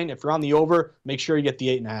the 9. If you're on the over, make sure you get the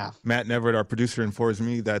 8.5. Matt Neverett, our producer, informs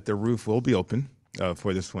me that the roof will be open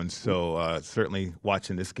for this one. So certainly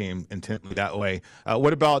watching this game intently that way.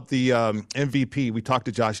 What about the MVP? We talked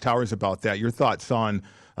to Josh Towers about that. Your thoughts on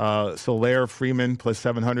Soler, Freeman plus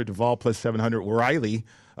 700, Duvall plus 700, Riley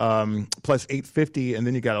plus 850, and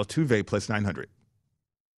then you got Altuve plus 900.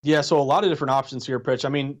 Yeah, so a lot of different options here, Pritch. I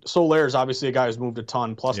mean, Soler is obviously a guy who's moved a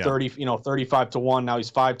ton, plus 30, 35-1. Now he's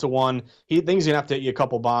 5-1. He thinks he's gonna have to hit you a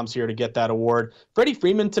couple bombs here to get that award. Freddie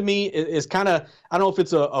Freeman to me is kind of, I don't know if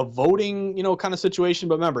it's a voting, kind of situation,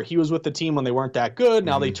 but remember, he was with the team when they weren't that good.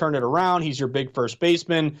 Now they turn it around. He's your big first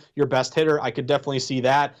baseman, your best hitter. I could definitely see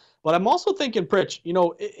that. But I'm also thinking, Pritch,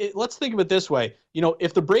 let's think of it this way.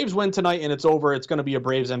 if the Braves win tonight and it's over, it's going to be a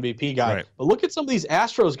Braves MVP guy. Right. But look at some of these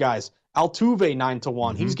Astros guys. Altuve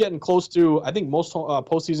 9-1. He's getting close to, I think, most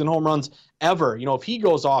postseason home runs ever. If he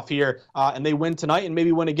goes off here and they win tonight and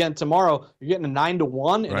maybe win again tomorrow, you're getting a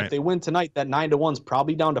 9-1. And if they win tonight, that 9-1 is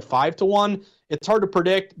probably down to 5-1. It's hard to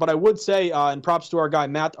predict, but I would say, and props to our guy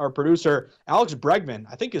Matt, our producer, Alex Bregman,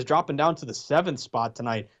 I think is dropping down to the 7th spot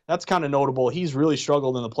tonight. That's kind of notable. He's really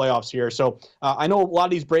struggled in the playoffs here. So I know a lot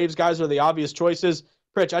of these Braves guys are the obvious choices.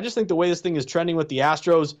 Pritch, I just think the way this thing is trending with the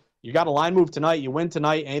Astros, you got a line move tonight. You win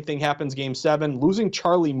tonight. Anything happens game 7. Losing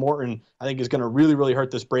Charlie Morton, I think, is going to really, really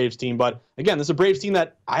hurt this Braves team. But, again, this is a Braves team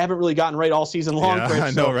that I haven't really gotten right all season long. Yeah, Pritch,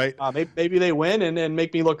 I know, right? Maybe they win and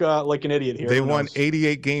make me look like an idiot here. They won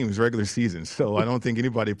 88 games regular season, so I don't think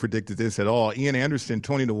anybody predicted this at all. Ian Anderson,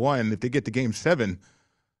 20-1. If they get to game 7,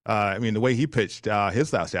 the way he pitched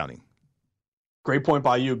his last outing. Great point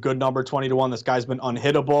by you. Good number, 20-1. This guy's been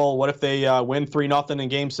unhittable. What if they win 3-0 in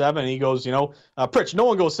game 7? He goes, Pritch, no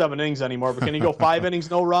one goes 7 innings anymore, but can he go 5 innings,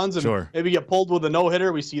 no runs, and maybe get pulled with a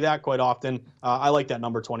no-hitter? We see that quite often. I like that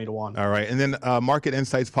number, 20-1. All right. And then Market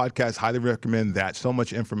Insights podcast, highly recommend that. So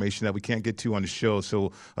much information that we can't get to on the show.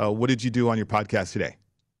 So what did you do on your podcast today?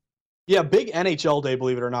 Yeah, big NHL day,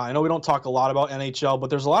 believe it or not. I know we don't talk a lot about NHL, but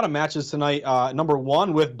there's a lot of matches tonight. Number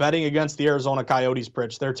one, with betting against the Arizona Coyotes,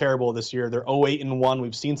 Pritch. They're terrible this year. They're 0-8-1.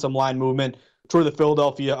 We've seen some line movement toward the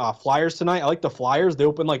Philadelphia Flyers tonight. I like the Flyers. They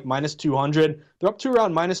open like minus 200. They're up to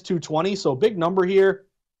around minus 220, so big number here.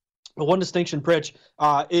 But one distinction, Pritch,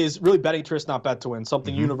 is really betting to risk, not bet to win.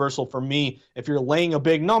 Something universal for me. If you're laying a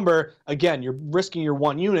big number, again, you're risking your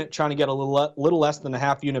 1 unit, trying to get a little less than a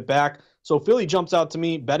half unit back. So Philly jumps out to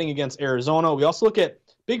me, betting against Arizona. We also look at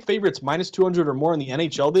big favorites, minus 200 or more in the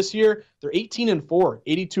NHL this year. They're 18-4,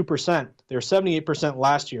 82%. They were 78%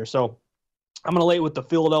 last year. So I'm going to lay it with the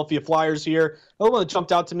Philadelphia Flyers here. Another one that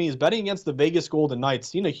jumped out to me is betting against the Vegas Golden Knights.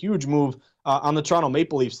 Seen a huge move on the Toronto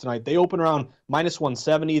Maple Leafs tonight. They open around minus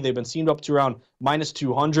 170. They've been seen up to around minus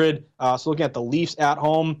 200. So looking at the Leafs at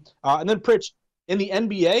home. And then, Pritch, in the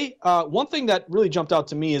NBA, one thing that really jumped out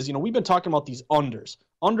to me is, we've been talking about these unders.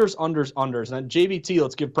 Unders. And at JVT,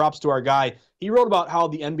 let's give props to our guy. He wrote about how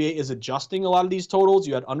the NBA is adjusting a lot of these totals.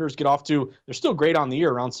 You had unders get off to, they're still great on the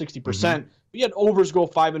year, around 60%. We had overs go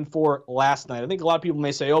 5-4 last night. I think a lot of people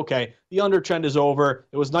may say, okay, the under trend is over.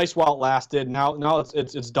 It was nice while it lasted. Now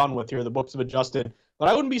it's done with here. The books have adjusted. But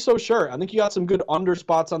I wouldn't be so sure. I think you got some good under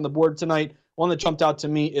spots on the board tonight. One that jumped out to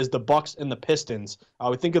me is the Bucks and the Pistons.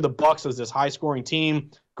 We think of the Bucks as this high-scoring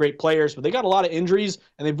team, great players, but they got a lot of injuries,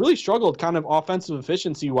 and they've really struggled kind of offensive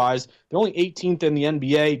efficiency-wise. They're only 18th in the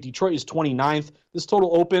NBA. Detroit is 29th. This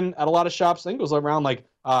total open at a lot of shops, I think it was around like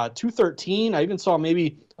 213. I even saw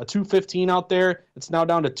maybe a 215 out there. It's now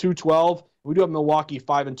down to 212. We do have Milwaukee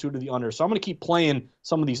 5-2 to the under. So I'm going to keep playing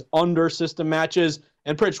some of these under system matches.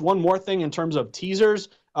 And Pritch, one more thing in terms of teasers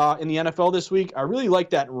in the NFL this week. I really like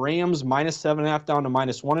that Rams minus 7.5 down to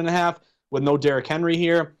minus 1.5 with no Derrick Henry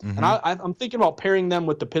here. And I'm thinking about pairing them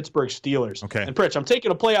with the Pittsburgh Steelers. Okay. And Pritch, I'm taking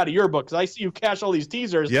a play out of your book because I see you cash all these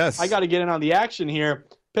teasers. Yes. I got to get in on the action here.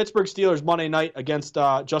 Pittsburgh Steelers Monday night against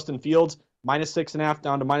Justin Fields. Minus 6.5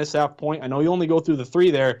 down to minus half point. I know you only go through the 3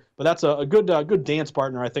 there, but that's a good dance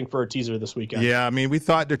partner, I think, for a teaser this weekend. Yeah, we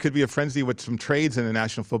thought there could be a frenzy with some trades in the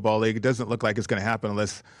National Football League. It doesn't look like it's going to happen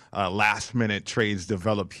unless last-minute trades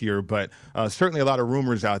develop here, but certainly a lot of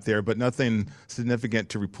rumors out there, but nothing significant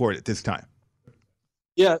to report at this time.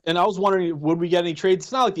 Yeah, and I was wondering, would we get any trades?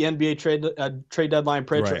 It's not like the NBA trade deadline,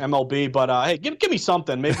 Pritch, or MLB, but hey, give me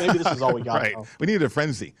something. Maybe this is all we got. Right. We need a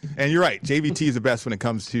frenzy. And you're right, JVT is the best when it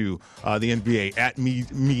comes to the NBA. At me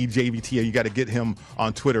JVT, you got to get him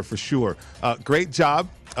on Twitter for sure. Great job.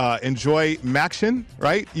 Enjoy Maction,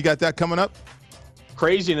 right? You got that coming up?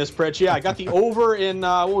 Craziness, Pritch. Yeah, I got the over in,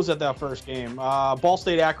 what was that first game? Ball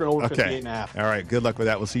State Akron over 58.5. All right, good luck with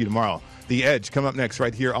that. We'll see you tomorrow. The Edge coming up next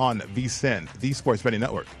right here on VSiN, the Sports Betting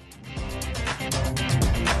Network.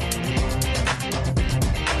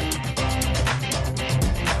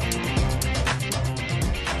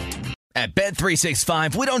 At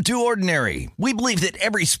Bet365, we don't do ordinary. We believe that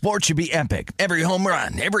every sport should be epic. Every home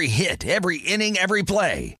run, every hit, every inning, every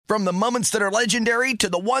play. From the moments that are legendary to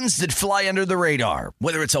the ones that fly under the radar.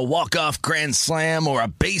 Whether it's a walk-off grand slam or a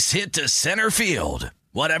base hit to center field.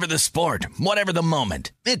 Whatever the sport, whatever the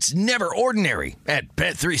moment, it's never ordinary at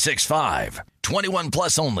Bet365. 21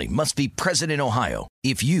 plus only. Must be present in Ohio.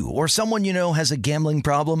 If you or someone you know has a gambling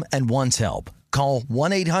problem and wants help, call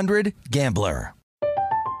 1-800-GAMBLER.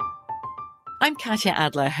 I'm Katya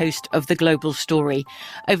Adler, host of The Global Story.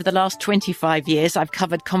 Over the last 25 years, I've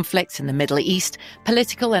covered conflicts in the Middle East,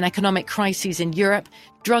 political and economic crises in Europe,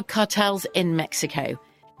 drug cartels in Mexico.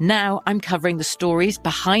 Now I'm covering the stories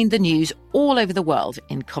behind the news all over the world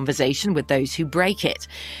in conversation with those who break it.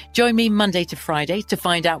 Join me Monday to Friday to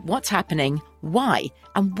find out what's happening, why,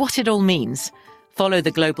 and what it all means. Follow The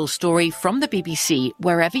Global Story from the BBC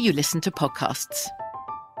wherever you listen to podcasts.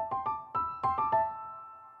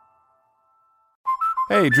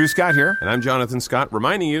 Hey, Drew Scott here, and I'm Jonathan Scott,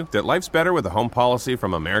 reminding you that life's better with a home policy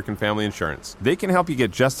from American Family Insurance. They can help you get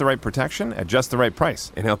just the right protection at just the right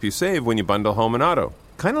price and help you save when you bundle home and auto.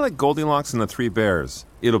 Kind of like Goldilocks and the Three Bears.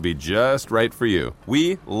 It'll be just right for you.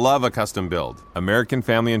 We love a custom build. American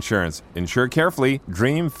Family Insurance. Insure carefully,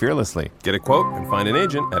 dream fearlessly. Get a quote and find an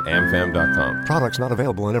agent at amfam.com. Products not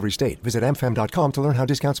available in every state. Visit amfam.com to learn how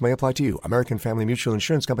discounts may apply to you. American Family Mutual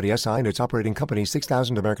Insurance Company SI and its operating company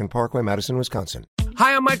 6000 American Parkway, Madison, Wisconsin.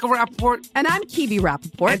 Hi, I'm Michael Rappaport. And I'm Kibi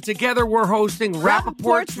Rappaport. And together we're hosting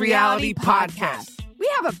Rappaport's Reality Podcast. We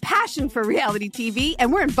have a passion for reality TV,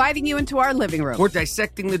 and we're inviting you into our living room. We're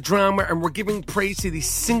dissecting the drama, and we're giving praise to the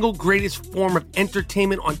single greatest form of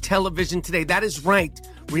entertainment on television today. That is right.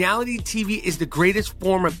 Reality TV is the greatest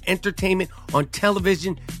form of entertainment on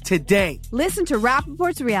television today. Listen to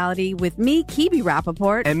Rappaport's Reality with me, Kibi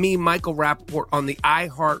Rappaport. And me, Michael Rappaport, on the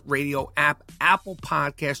iHeartRadio app, Apple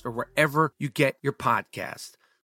Podcast, or wherever you get your podcast.